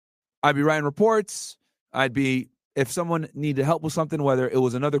 I'd be writing reports. If someone needed help with something, whether it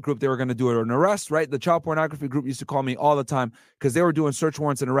was another group, they were going to do an arrest, right? The child pornography group used to call me all the time because they were doing search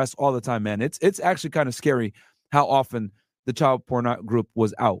warrants and arrests all the time, man. It's actually kind of scary how often the child porn group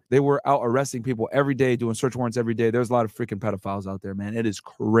was out. They were out arresting people every day, doing search warrants every day. There's a lot of freaking pedophiles out there, man. It is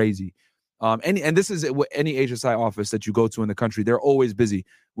crazy. And this is any HSI office that you go to in the country. They're always busy,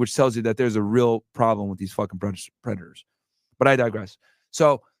 which tells you that there's a real problem with these fucking predators. But I digress.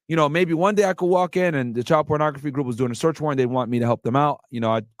 So, maybe one day I could walk in and the child pornography group was doing a search warrant. They'd want me to help them out.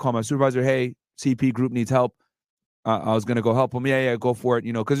 I'd call my supervisor, hey, CP group needs help. I was going to go help them. Yeah, go for it.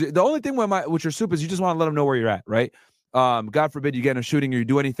 Because the only thing with your soup is you just want to let them know where you're at, right? God forbid you get in a shooting or you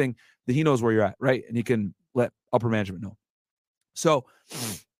do anything, that he knows where you're at, right? And he can let upper management know. So,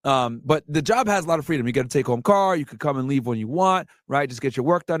 but the job has a lot of freedom. You get to take home car. You could come and leave when you want, right? Just get your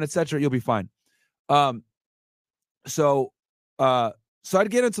work done, etc. You'll be fine. So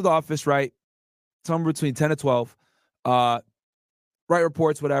I'd get into the office, right? somewhere between 10 to 12. Write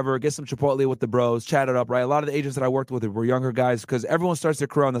reports, whatever, get some Chipotle with the bros, chat it up, right? A lot of the agents that I worked with were younger guys because everyone starts their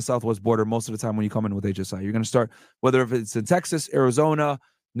career on the Southwest border most of the time when you come in with HSI. You're going to start, whether if it's in Texas, Arizona,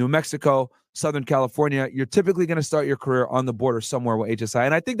 New Mexico, Southern California, you're typically going to start your career on the border somewhere with HSI.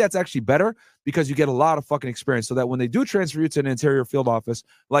 And I think that's actually better because you get a lot of fucking experience so that when they do transfer you to an interior field office,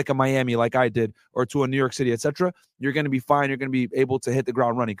 like a Miami, like I did, or to a New York City, etc., you're going to be fine. You're going to be able to hit the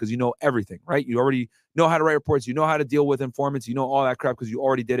ground running because you know everything, right? You already know how to write reports. You know how to deal with informants. You know all that crap because you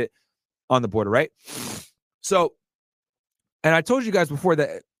already did it on the border, right? So, and I told you guys before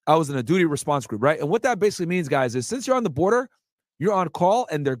that I was in a duty response group, right? And what that basically means, guys, is since you're on the border, you're on call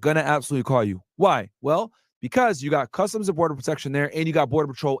and they're going to absolutely call you. Why? Well, because you got Customs and Border Protection there and you got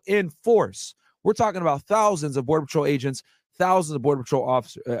Border Patrol in force. We're talking about thousands of Border Patrol agents, thousands of Border Patrol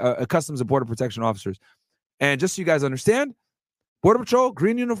officers, Customs and Border Protection officers. And just so you guys understand, Border Patrol,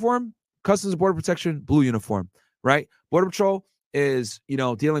 green uniform, Customs and Border Protection, blue uniform, right? Border Patrol is,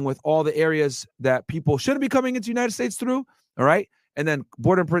 dealing with all the areas that people shouldn't be coming into the United States through, all right? And then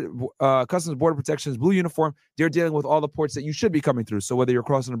Customs and Border Protection's blue uniform, they're dealing with all the ports that you should be coming through. So whether you're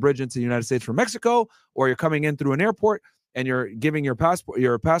crossing a bridge into the United States from Mexico or you're coming in through an airport and you're giving your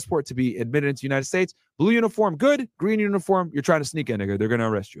passport to be admitted into the United States, blue uniform, good. Green uniform, you're trying to sneak in, nigga. They're going to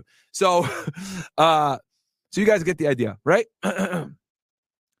arrest you. So, so you guys get the idea, right?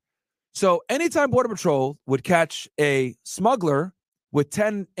 So anytime Border Patrol would catch a smuggler with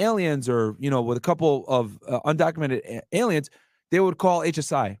 10 aliens or, with a couple of undocumented aliens, they would call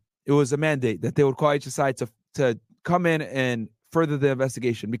HSI. It was a mandate that they would call HSI to come in and further the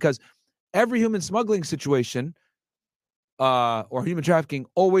investigation because every human smuggling situation or human trafficking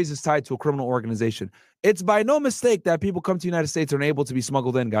always is tied to a criminal organization. It's by no mistake that people come to the United States and are able to be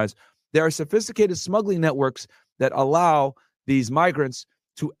smuggled in, guys. There are sophisticated smuggling networks that allow these migrants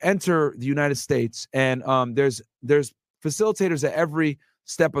to enter the United States. And there's facilitators at every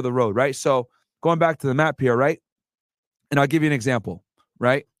step of the road, right? So going back to the map here, right? And I'll give you an example,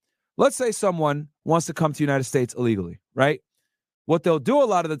 right? Let's say someone wants to come to the United States illegally, right? What they'll do a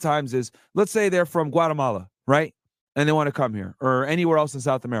lot of the times is, let's say they're from Guatemala, right? And they want to come here or anywhere else in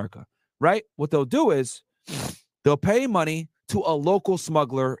South America, right? What they'll do is they'll pay money to a local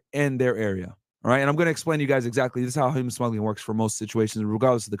smuggler in their area, all right? And I'm going to explain to you guys exactly this is how human smuggling works for most situations,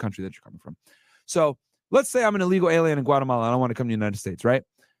 regardless of the country that you're coming from. So let's say I'm an illegal alien in Guatemala and I want to come to the United States, right?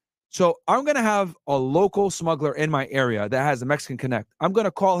 So I'm going to have a local smuggler in my area that has a Mexican connect. I'm going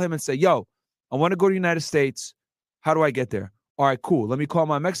to call him and say, yo, I want to go to the United States. How do I get there? All right, cool. Let me call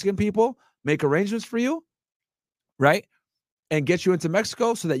my Mexican people, make arrangements for you, right? And get you into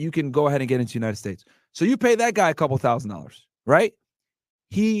Mexico so that you can go ahead and get into the United States. So you pay that guy a couple $1,000s, right?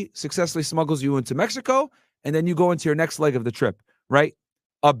 He successfully smuggles you into Mexico, and then you go into your next leg of the trip, right?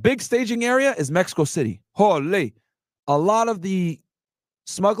 A big staging area is Mexico City. Holy. A lot of the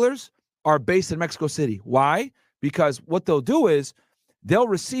smugglers are based in Mexico City. Why? Because what they'll do is they'll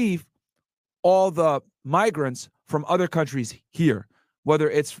receive all the migrants from other countries here, whether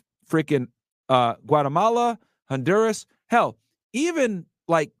it's freaking Guatemala, Honduras, hell, even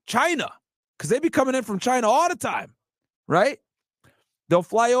like China, because they be coming in from China all the time, right? They'll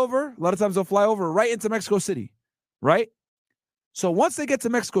fly over, a lot of times they'll fly over right into Mexico City, right? So once they get to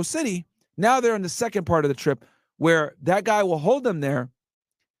Mexico City, now they're in the second part of the trip where that guy will hold them there.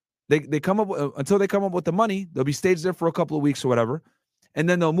 They come up until they come up with the money. They'll be staged there for a couple of weeks or whatever, and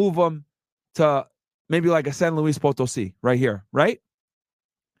then they'll move them to maybe like a San Luis Potosi right here, right?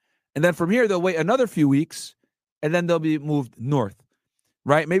 And then from here they'll wait another few weeks, and then they'll be moved north,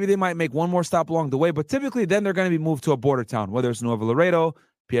 right? Maybe they might make one more stop along the way, but typically then they're going to be moved to a border town, whether it's Nuevo Laredo,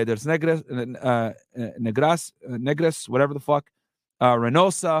 Piedras Negras, whatever the fuck,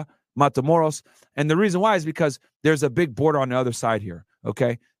 Reynosa, Matamoros, and the reason why is because there's a big border on the other side here,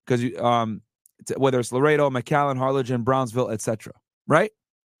 okay? Because whether it's Laredo, McAllen, Harlingen, Brownsville, etc., right?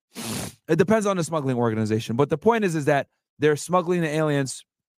 It depends on the smuggling organization. But the point is that they're smuggling the aliens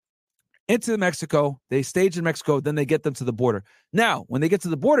into Mexico. They stage in Mexico, then they get them to the border. Now, when they get to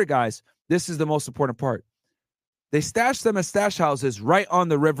the border, guys, this is the most important part. They stash them at stash houses right on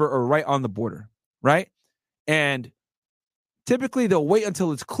the river or right on the border, right? And typically they'll wait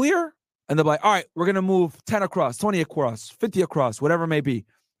until it's clear, and they'll be like, all right, we're going to move 10 across, 20 across, 50 across, whatever it may be,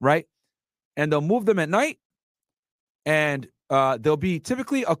 right? And they'll move them at night, and there'll be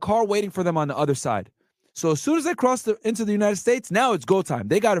typically a car waiting for them on the other side. So as soon as they cross into the United States, now it's go time.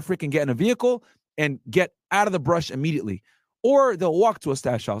 They got to freaking get in a vehicle and get out of the brush immediately. Or they'll walk to a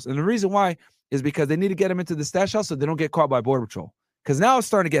stash house. And the reason why is because they need to get them into the stash house so they don't get caught by Border Patrol. Because now it's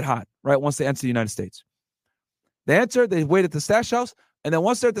starting to get hot, right, once they enter the United States. They enter, they wait at the stash house, and then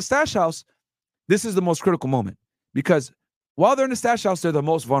once they're at the stash house, this is the most critical moment because while they're in the stash house, they're the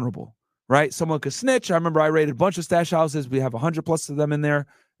most vulnerable, right? Someone could snitch. I remember I raided a bunch of stash houses. We have 100 plus of them in there,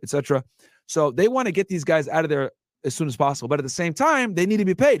 etc. So they want to get these guys out of there as soon as possible. But at the same time, they need to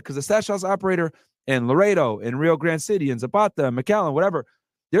be paid because the stash house operator in Laredo, in Rio Grande City, in Zapata, McAllen, whatever,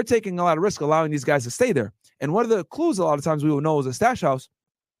 they're taking a lot of risk allowing these guys to stay there. And one of the clues a lot of times we would know as a stash house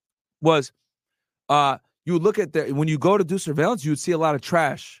was you would look at when you go to do surveillance, you would see a lot of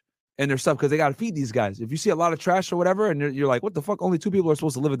trash in their stuff because they got to feed these guys. If you see a lot of trash or whatever, and you're like, what the fuck? Only 2 people are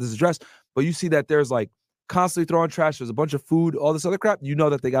supposed to live at this address. But you see that there's like constantly throwing trash. There's a bunch of food, all this other crap. You know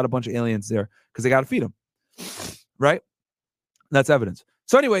that they got a bunch of aliens there because they got to feed them. Right? That's evidence.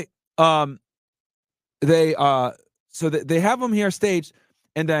 So anyway, they have them here staged,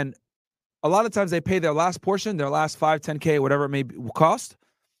 and then a lot of times they pay their last portion, their last 5, 10K, whatever it may cost,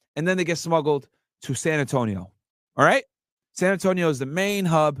 and then they get smuggled to San Antonio. All right? San Antonio is the main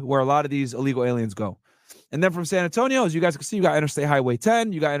hub where a lot of these illegal aliens go. And then from San Antonio, as you guys can see, you got Interstate Highway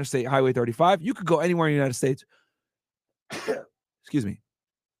 10, you got Interstate Highway 35. You could go anywhere in the United States. Excuse me.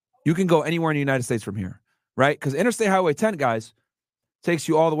 You can go anywhere in the United States from here, right? Because Interstate Highway 10, guys, takes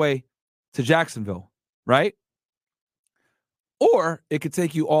you all the way to Jacksonville, right? Or it could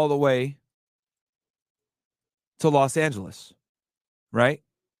take you all the way to Los Angeles, right?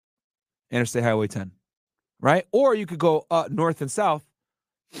 Interstate Highway 10, right? Or you could go north and south,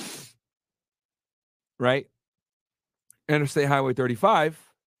 right? Interstate Highway 35,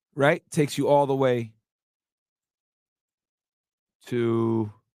 right? Takes you all the way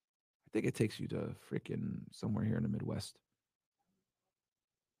to, I think it takes you to freaking somewhere here in the Midwest.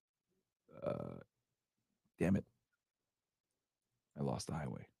 Damn it. I lost the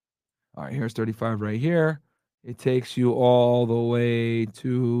highway. All right, here's 35 right here. It takes you all the way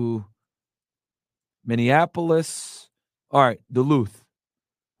to Minneapolis. All right, Duluth,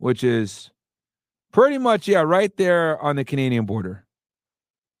 which is pretty much, right there on the Canadian border,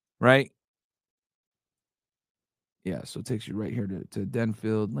 right? Yeah, so it takes you right here to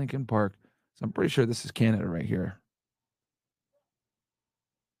Denfield, Lincoln Park. So I'm pretty sure this is Canada right here.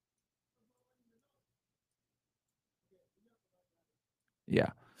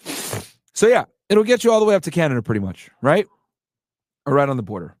 Yeah. So, yeah, it'll get you all the way up to Canada pretty much, right? Or right on the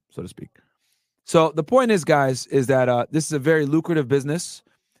border, so to speak. So the point is, guys, is that this is a very lucrative business.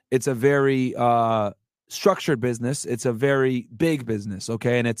 It's a very structured business. It's a very big business,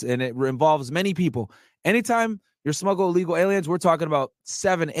 okay? And it involves many people. Anytime you're smuggling illegal aliens, we're talking about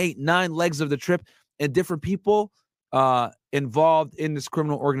 7, 8, 9 legs of the trip and different people involved in this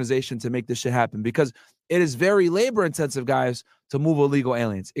criminal organization to make this shit happen because it is very labor intensive, guys, to move illegal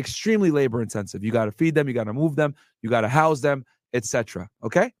aliens. Extremely labor intensive. You got to feed them, you got to move them, you got to house them, etc.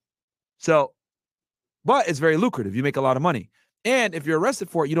 Okay? So, but it's very lucrative. You make a lot of money. And if you're arrested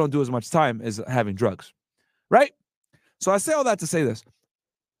for it, you don't do as much time as having drugs, right? So I say all that to say this.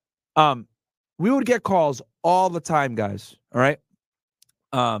 We would get calls all the time, guys, all right?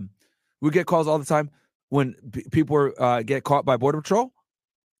 We get calls all the time when people get caught by Border Patrol,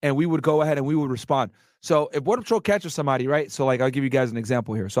 and we would go ahead and we would respond. So if Border Patrol catches somebody, right? So like I'll give you guys an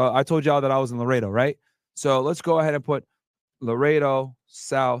example here. So I told y'all that I was in Laredo, right? So let's go ahead and put Laredo,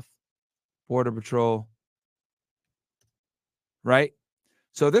 South, Border Patrol, right?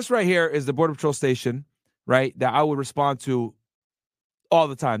 So this right here is the Border Patrol station, right, that I would respond to all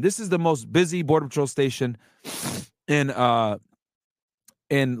the time. This is the most busy Border Patrol station in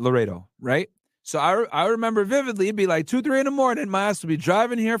Laredo, right? So I remember vividly, it'd be like 2, 3 in the morning. My ass would be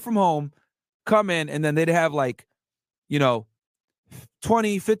driving here from home, come in, and then they'd have like,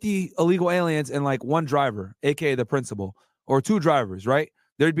 20, 50 illegal aliens and like 1 driver, aka the principal, or 2 drivers, right?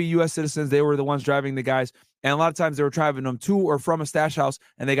 There'd be U.S. citizens. They were the ones driving the guys. And a lot of times they were driving them to or from a stash house,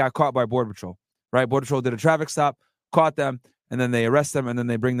 and they got caught by Border Patrol, right? Border Patrol did a traffic stop, caught them, and then they arrest them, and then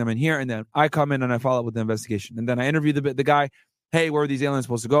they bring them in here. And then I come in and I follow up with the investigation. And then I interview the guy. Hey, where are these aliens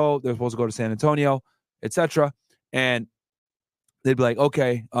supposed to go? They're supposed to go to San Antonio, etc. And they'd be like,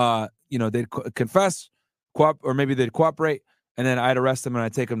 okay, they'd confess, or maybe they'd cooperate. And then I'd arrest them and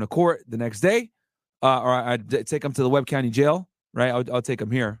I'd take them to court the next day. Or I'd take them to the Webb County Jail, right? I'll take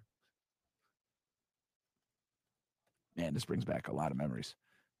them here. Man, this brings back a lot of memories.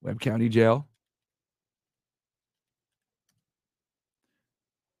 Webb County Jail.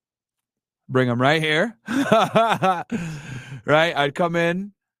 Bring them right here. Right? I'd come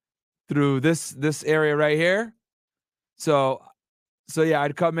in through this area right here. So yeah,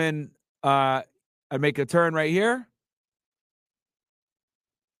 I'd come in, I'd make a turn right here.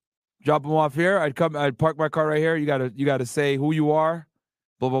 Drop them off here. I'd park my car right here. You gotta say who you are,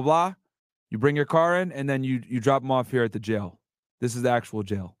 blah, blah, blah. You bring your car in, and then you drop them off here at the jail. This is the actual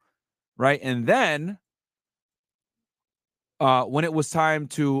jail, right? And then when it was time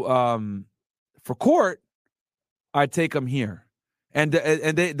to for court, I'd take them here. And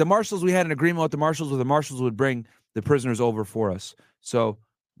the marshals, we had an agreement with the marshals where the marshals would bring the prisoners over for us. So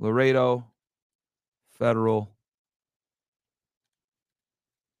Laredo Federal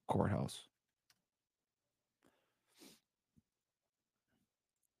Courthouse.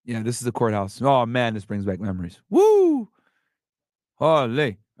 Yeah, this is the courthouse. Oh, man, this brings back memories. Woo!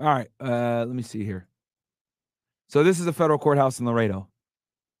 Holy. All right, let me see here. So this is the federal courthouse in Laredo,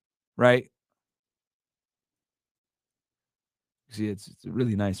 right? See, it's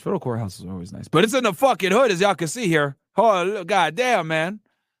really nice. Federal courthouses are always nice. But it's in the fucking hood, as y'all can see here. Oh, god damn, man.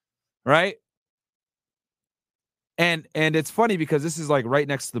 Right? And it's funny because this is like right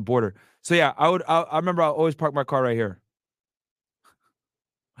next to the border. So yeah, I remember I always park my car right here.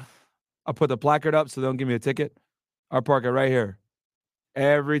 I'll put the placard up so they don't give me a ticket. I'll park it right here.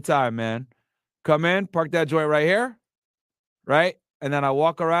 Every time, man. Come in, park that joint right here. Right? And then I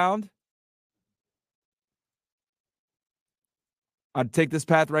walk around. I'd take this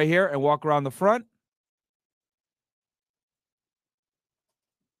path right here and walk around the front.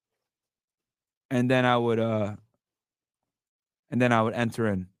 And then I would enter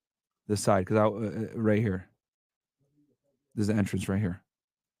in the side because I right here. There's the entrance right here.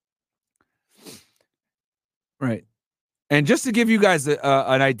 Right. And just to give you guys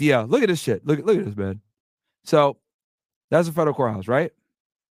an idea, look at this shit. Look at this, man. So that's a federal courthouse, right?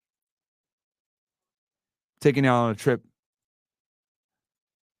 Taking you on a trip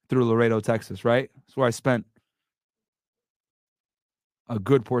through Laredo, Texas, right? That's where I spent a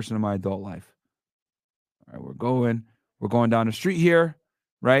good portion of my adult life. All right, we're going down the street here,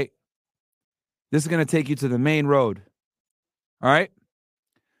 right? This is going to take you to the main road. All right?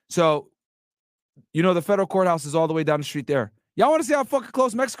 So, you know, the federal courthouse is all the way down the street there. Y'all want to see how fucking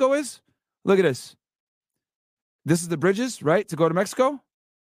close Mexico is? Look at this. This is the bridges, right, to go to Mexico.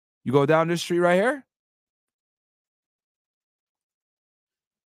 You go down this street right here.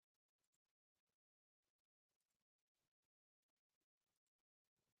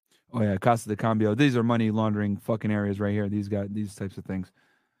 Oh, yeah, Casa de Cambio. These are money laundering fucking areas right here. These types of things.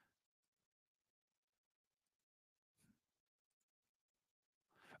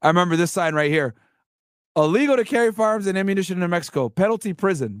 I remember this sign right here. Illegal to carry firearms and ammunition in Mexico. Penalty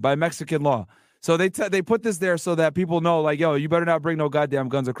prison by Mexican law. So they put this there so that people know, like, yo, you better not bring no goddamn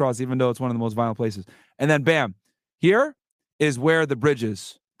guns across, even though it's one of the most violent places. And then, bam, here is where the bridge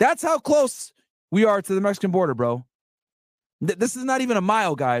is. That's how close we are to the Mexican border, bro. This is not even a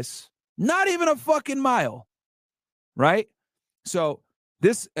mile, guys. Not even a fucking mile, right? So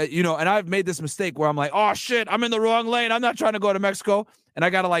this, and I've made this mistake where I'm like, oh, shit, I'm in the wrong lane. I'm not trying to go to Mexico. And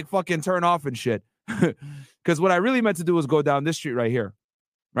I got to, like, fucking turn off and shit. Because what I really meant to do was go down this street right here,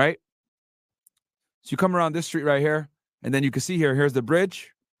 right? So you come around this street right here, and then you can see here's the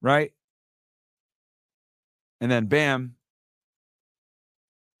bridge, right? And then, bam,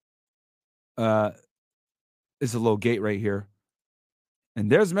 it's a little gate right here. And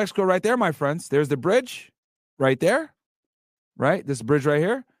there's Mexico right there, my friends. There's the bridge right there, right? This bridge right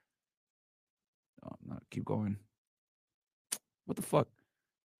here. Oh, no, keep going. What the fuck?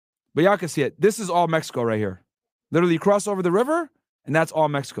 But y'all can see it. This is all Mexico right here. Literally, you cross over the river, and that's all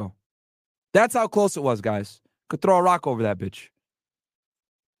Mexico. That's how close it was, guys. Could throw a rock over that bitch.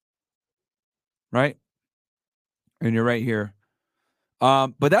 Right? And you're right here.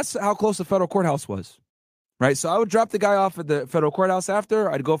 But that's how close the federal courthouse was. Right? So I would drop the guy off at the federal courthouse after.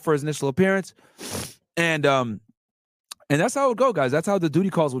 I'd go for his initial appearance. And that's how it would go, guys. That's how the duty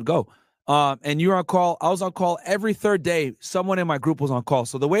calls would go. And you're on call. I was on call every third day. Someone in my group was on call.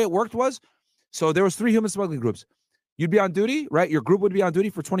 So the way it worked was, so there was 3 human smuggling groups. You'd be on duty, right? Your group would be on duty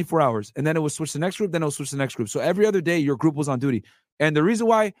for 24 hours. And then it would switch to the next group. Then it would switch to the next group. So every other day, your group was on duty. And the reason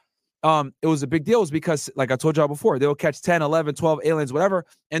why it was a big deal was because, like I told y'all before, they'll catch 10, 11, 12 aliens, whatever.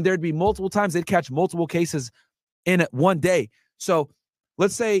 And there'd be multiple times they'd catch multiple cases in one day. So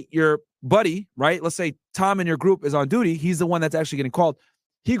let's say your buddy, right? Let's say Tom in your group is on duty. He's the one that's actually getting called.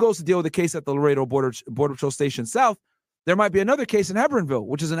 He goes to deal with the case at the Laredo Border Patrol Station South. There might be another case in Hebronville,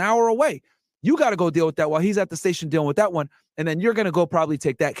 which is an hour away. You got to go deal with that while he's at the station dealing with that one. And then you're going to go probably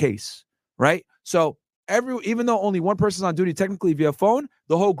take that case, right? So even though only one person's on duty, technically via phone,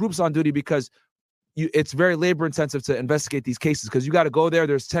 the whole group's on duty because it's very labor intensive to investigate these cases because you got to go there.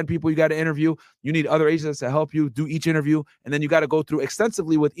 There's 10 people you got to interview. You need other agents to help you do each interview. And then you got to go through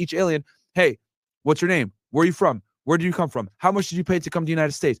extensively with each alien. Hey, what's your name? Where are you from? Where did you come from? How much did you pay to come to the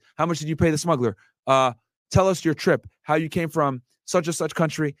United States? How much did you pay the smuggler? Tell us your trip, how you came from such and such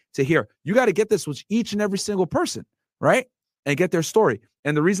country to here. You got to get this with each and every single person, right? And get their story.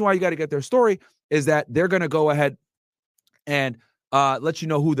 And the reason why you got to get their story is that they're going to go ahead and let you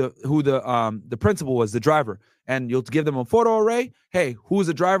know who the principal was, the driver. And you'll give them a photo array. Hey, who's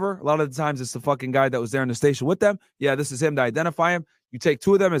the driver? A lot of the times it's the fucking guy that was there in the station with them. Yeah, this is him, to identify him. You take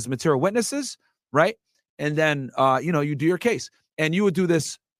 2 of them as material witnesses, right? And then, you do your case. And you would do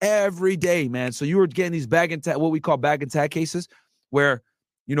this every day, man. So you were getting these bag and tag, what we call bag and tag cases, where,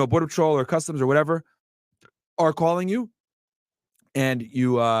 Border Patrol or Customs or whatever are calling you, and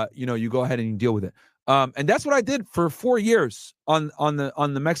you go ahead and you deal with it. And that's what I did for 4 years on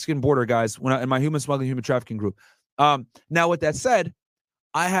the Mexican border, guys, when in my human smuggling, human trafficking group. Now, with that said,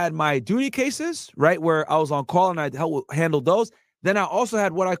 I had my duty cases, right, where I was on call and I handled those. Then I also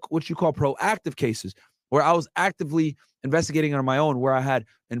had what you call proactive cases, where I was actively investigating on my own, where I had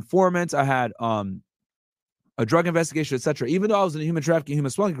informants, I had a drug investigation, etc. Even though I was in a human trafficking,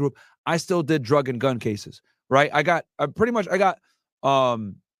 human smuggling group, I still did drug and gun cases, right? I got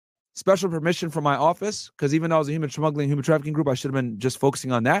special permission from my office, because even though I was a human smuggling, human trafficking group, I should have been just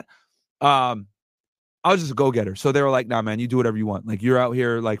focusing on that. I was just a go-getter. So they were like, nah, man, you do whatever you want. Like, you're out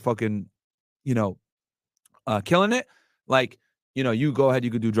here like fucking, killing it. Like, you go ahead,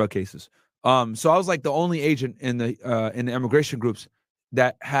 you could do drug cases. So I was like the only agent in the immigration groups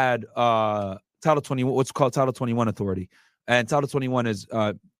that had Title 21, what's called Title 21 authority. And Title 21 is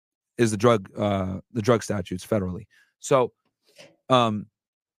the drug statutes federally. So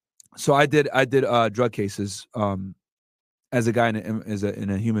I did drug cases as a guy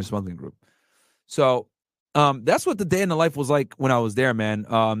in a human smuggling group. So that's what the day in the life was like when I was there, man.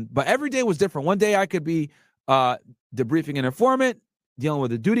 But every day was different. One day I could be debriefing an informant, dealing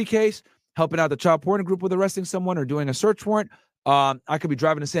with a duty case, helping out the child porn group with arresting someone or doing a search warrant. I could be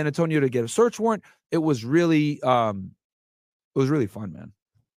driving to San Antonio to get a search warrant. It was really fun, man. It was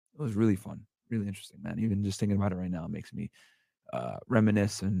really fun, really interesting, man. Even just thinking about it right now, it makes me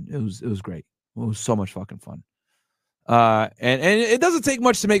reminisce, and it was great. It was so much fucking fun. And it doesn't take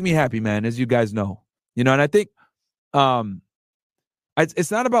much to make me happy, man, as you guys know. And I think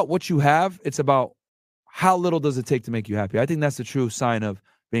it's not about what you have, it's about how little does it take to make you happy. I think that's the true sign of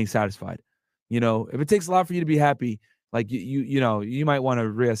being satisfied. If it takes a lot for you to be happy, like you might want to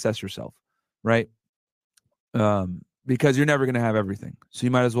reassess yourself, right? Because you're never going to have everything. So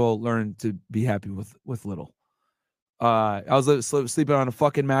you might as well learn to be happy with little. I was sleeping on a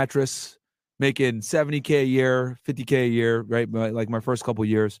fucking mattress, making $70K a year, $50K a year, right? Like my first couple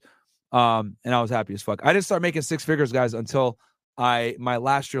years. And I was happy as fuck. I didn't start making 6 figures, guys, until my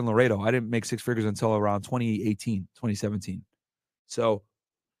last year in Laredo. I didn't make 6 figures until around 2018, 2017. So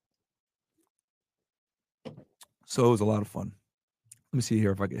it was a lot of fun. Let me see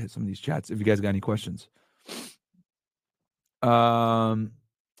here if I can hit some of these chats. If you guys got any questions. Happy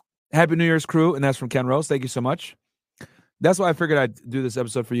New Year's, crew. And that's from Ken Rose. Thank you so much. That's why I figured I'd do this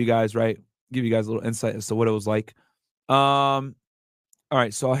episode for you guys, right? Give you guys a little insight as to what it was like. All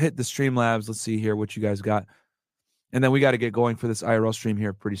right, so I'll hit the Streamlabs. Let's see here what you guys got. And then we got to get going for this IRL stream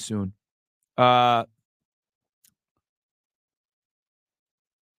here pretty soon.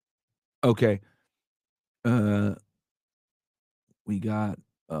 Okay. We got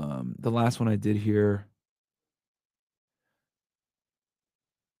the last one I did here.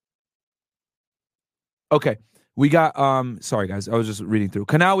 Okay. We got sorry guys, I was just reading through.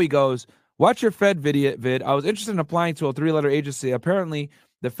 Kanawi goes, watch your Fed vid. I was interested in applying to a 3-letter agency. Apparently,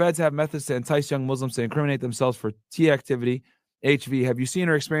 the feds have methods to entice young Muslims to incriminate themselves for T activity. HV, have you seen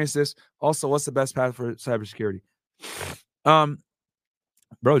or experienced this? Also, what's the best path for cybersecurity? Bro,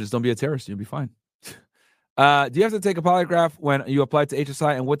 just don't be a terrorist. You'll be fine. Do you have to take a polygraph when you apply to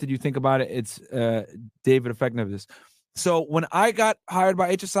HSI? And what did you think about it? It's David Effectiveness. So when I got hired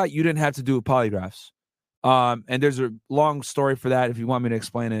by HSI, you didn't have to do polygraphs. And there's a long story for that. If you want me to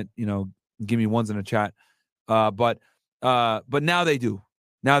explain it, give me ones in the chat. But now they do.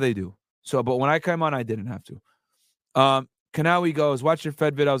 Now they do. So, but when I came on, I didn't have to. Kanawi goes, watch your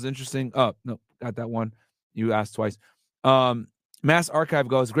Fed vid. I was interesting. Oh, no, got that one. You asked twice. Mass Archive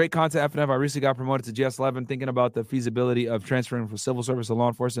goes, great content, FNF. I recently got promoted to GS11, thinking about the feasibility of transferring from civil service to law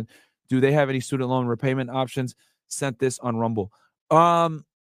enforcement. Do they have any student loan repayment options? Sent this on Rumble. I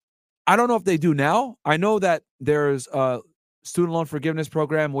don't know if they do now. I know that there's a student loan forgiveness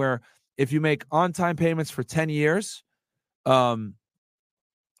program where if you make on-time payments for 10 years, you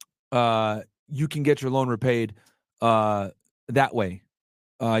can get your loan repaid that way.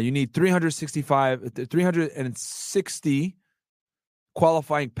 You need 360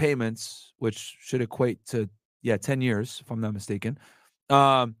 qualifying payments, which should equate to 10 years, if I'm not mistaken.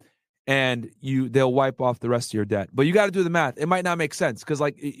 And they'll wipe off the rest of your debt. But you got to do the math. It might not make sense because,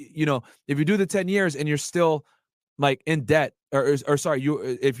 like, if you do the 10 years and you're still like in debt or sorry,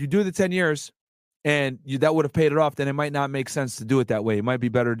 if you do the 10 years and that would have paid it off, then it might not make sense to do it that way. It might be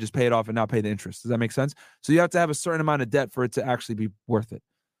better to just pay it off and not pay the interest. Does that make sense? So you have to have a certain amount of debt for it to actually be worth it.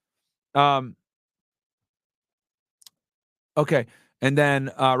 Okay. And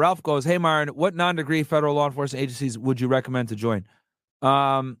then Ralph goes, hey, Myron, what non-degree federal law enforcement agencies would you recommend to join?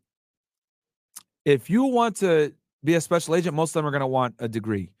 If you want to be a special agent, most of them are going to want a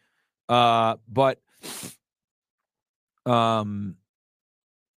degree. But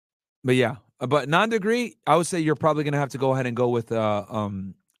yeah, but non-degree, I would say you're probably going to have to go ahead and go with a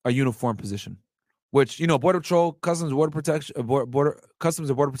uniform position, which, Border Patrol, Customs and Border Protection, Customs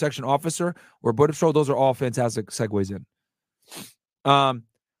and Border Protection Officer or Border Patrol. Those are all fantastic segues in.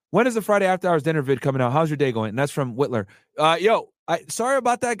 When is the Friday After Hours dinner vid coming out? How's your day going? And that's from Whitler. Sorry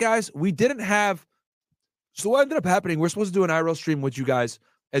about that, guys. We didn't have. So what ended up happening? We're supposed to do an IRL stream with you guys,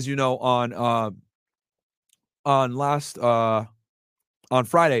 as you know, on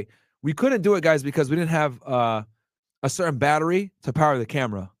Friday. We couldn't do it, guys, because we didn't have a certain battery to power the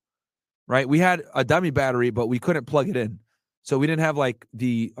camera. Right? We had a dummy battery, but we couldn't plug it in, so we didn't have like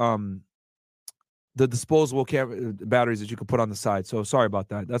the disposable batteries that you could put on the side. So sorry about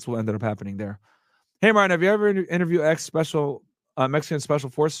that. That's what ended up happening there. Hey, Ryan, have you ever interviewed Mexican Special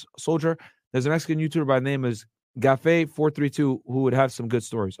Force soldier? There's a Mexican YouTuber by the name is Gafe432 who would have some good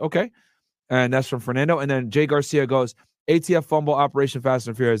stories. Okay. And that's from Fernando. And then Jay Garcia goes, ATF fumble Operation Fast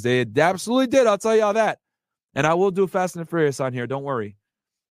and Furious. They absolutely did. I'll tell y'all that. And I will do Fast and Furious on here. Don't worry.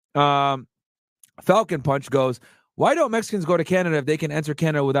 Falcon Punch goes, why don't Mexicans go to Canada if they can enter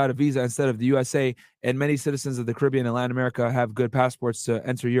Canada without a visa instead of the USA? And many citizens of the Caribbean and Latin America have good passports to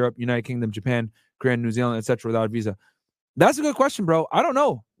enter Europe, United Kingdom, Japan, Korea, New Zealand, etc. without a visa. That's a good question, bro. I don't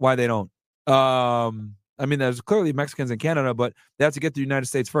know why they don't. I mean, there's clearly Mexicans in Canada, but they have to get to the United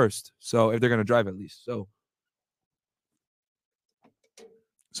States first. So if they're going to drive, at least. So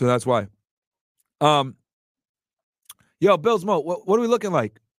that's why. Yo, Bills Mo, what are we looking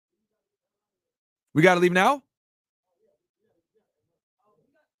like? We got to leave now?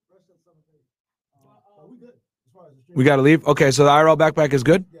 We got to leave? Okay, so the IRL backpack is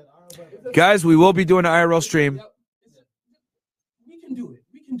good? Guys, we will be doing an IRL stream. We can do it.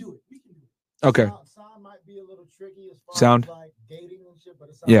 Okay. Sound might be a little tricky as far Sound? as like gating and shit, but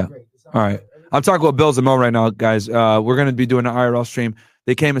it sounds Yeah. great. All right. I'm talking about Bills and Mo right now, guys. We're going to be doing an IRL stream.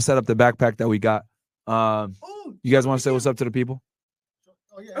 They came and set up the backpack that we got. You guys want to say what's up to the people?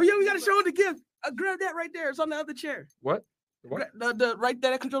 Oh yeah, we got to show the gift. Grab that right there. It's on the other chair. What? The right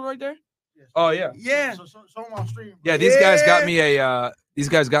that controller right there. Oh yeah. Yeah. So show them on stream. Yeah, these guys got me a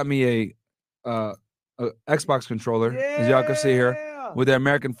Xbox controller, as y'all can see here, with the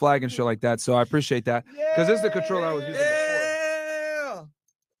American flag and shit like that. So I appreciate that, because this is the controller I was using before.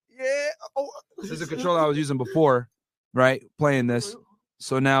 Yeah. Oh. This is the controller I was using before, right? Playing this.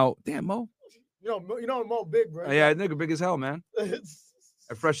 So now, damn, Mo. You know Mo big, bro. Yeah, nigga big as hell, man.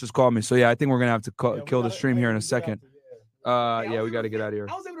 Fresh just called me. So yeah, I think we're gonna have to kill the stream here in a second. Yeah, we got to get out of here.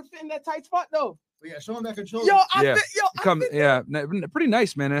 I was able to fit in that tight spot though. Yeah, show them that controller. Pretty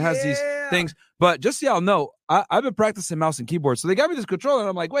nice, man. It has these things, but just so y'all know, I've been practicing mouse and keyboard. So they got me this controller, and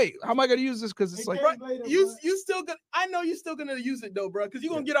I'm like, wait, how am I gonna use this? Because it's like, you still gonna. I know you're still gonna use it though, bro. Because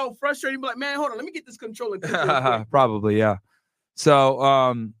you're gonna get all frustrated and be like, man, hold on, let me get this controller. Probably, yeah.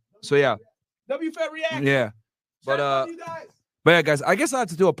 So yeah. WFED reaction. Yeah, but yeah, guys, I guess I have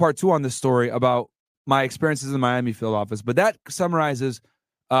to do a part 2 on this story about my experiences in the Miami field office, but that summarizes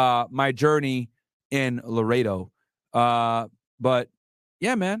my journey in Laredo. But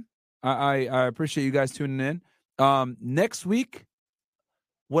yeah, man, I appreciate you guys tuning in. Next week,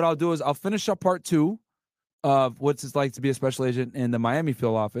 what I'll do is I'll finish up part 2 of what's it like to be a special agent in the Miami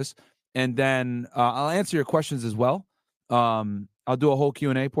field office, and then I'll answer your questions as well. I'll do a whole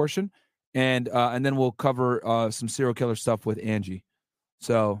Q&A portion, and then we'll cover some serial killer stuff with Angie.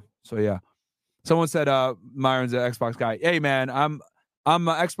 So yeah. Someone said Myron's an Xbox guy. Hey man, I'm an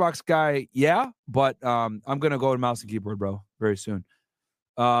Xbox guy, yeah, but I'm gonna go to mouse and keyboard, bro, very soon.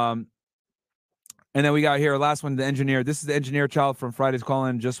 And then we got here last one, the engineer. This is the engineer child from Friday's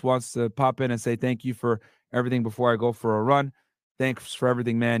Call-In. Just wants to pop in and say thank you for everything before I go for a run. Thanks for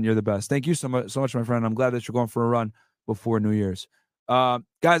everything, man. You're the best. Thank you so much, my friend. I'm glad that you're going for a run before New Year's.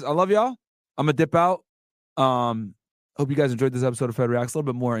 Guys, I love y'all. I'm gonna dip out. Hope you guys enjoyed this episode of Fed Reacts. A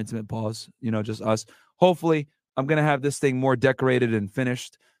little bit more intimate pause, just us. Hopefully, I'm going to have this thing more decorated and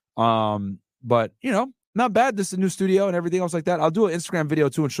finished. But, not bad. This is a new studio and everything else like that. I'll do an Instagram video,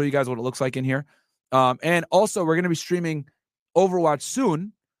 too, and show you guys what it looks like in here. And also, we're going to be streaming Overwatch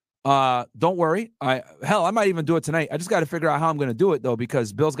soon. Don't worry. I might even do it tonight. I just got to figure out how I'm going to do it, though,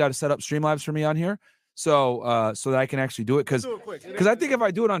 because Bill's got to set up Streamlabs for me on here. so that I can actually do it because Do it quick. I think if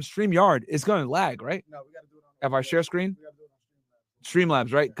I do it on StreamYard, it's gonna lag, right? No, we gotta do it on. If I share screen, We gotta do it on Streamlabs.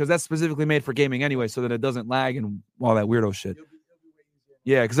 Streamlabs, right? Because that's specifically made for gaming anyway, so that it doesn't lag and all that weirdo shit. It'll be way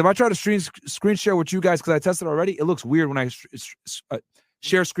easier. Yeah, because if I try to screen share with you guys, because I tested already, it looks weird when I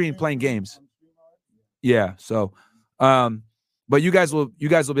share screen playing games. Yeah, so, but you guys will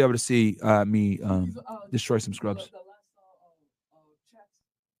be able to see me destroy some scrubs.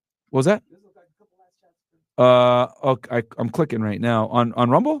 What was that? Okay, I'm clicking right now on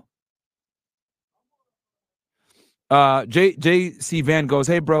Rumble. JC Van goes,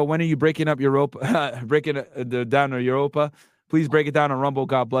 hey bro, when are you breaking up Europa? Breaking down to Europa? Please break it down on Rumble.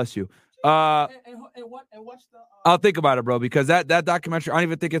 God bless you. And watch the. I'll think about it, bro, because that documentary, I don't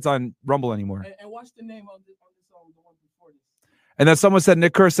even think it's on Rumble anymore. And watch the name on this song, the one before this. And then someone said,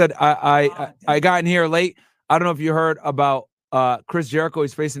 Nick Kerr said, I got in here late. I don't know if you heard about Chris Jericho.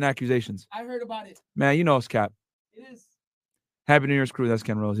 He's facing accusations. I heard about it. Man, you know it's cap. It is. Happy New Year's crew. That's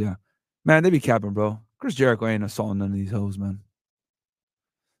Ken Rose. Yeah, man, they be capping, bro. Chris Jericho ain't assaulting none of these hoes, man.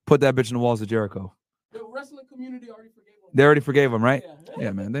 Put that bitch in the walls of Jericho. The wrestling community already forgave him. They already forgave him, right? Yeah.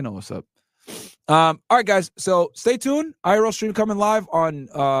 Yeah, man, they know what's up. All right, guys. So stay tuned. IRL stream coming live on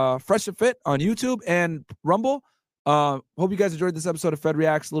Fresh and Fit on YouTube and Rumble. Hope you guys enjoyed this episode of Fed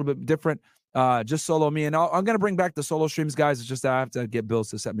Reacts. A little bit different. Just solo me, and I'm gonna bring back the solo streams, guys. It's just that I have to get Bills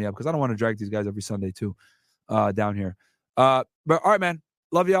to set me up because I don't want to drag these guys every Sunday too, down here. But all right, man.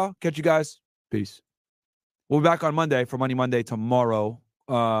 Love y'all. Catch you guys. Peace. We'll be back on Monday for Money Monday tomorrow.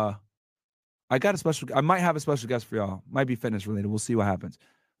 I might have a special guest for y'all. Might be fitness related. We'll see what happens.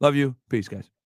 Love you. Peace, guys.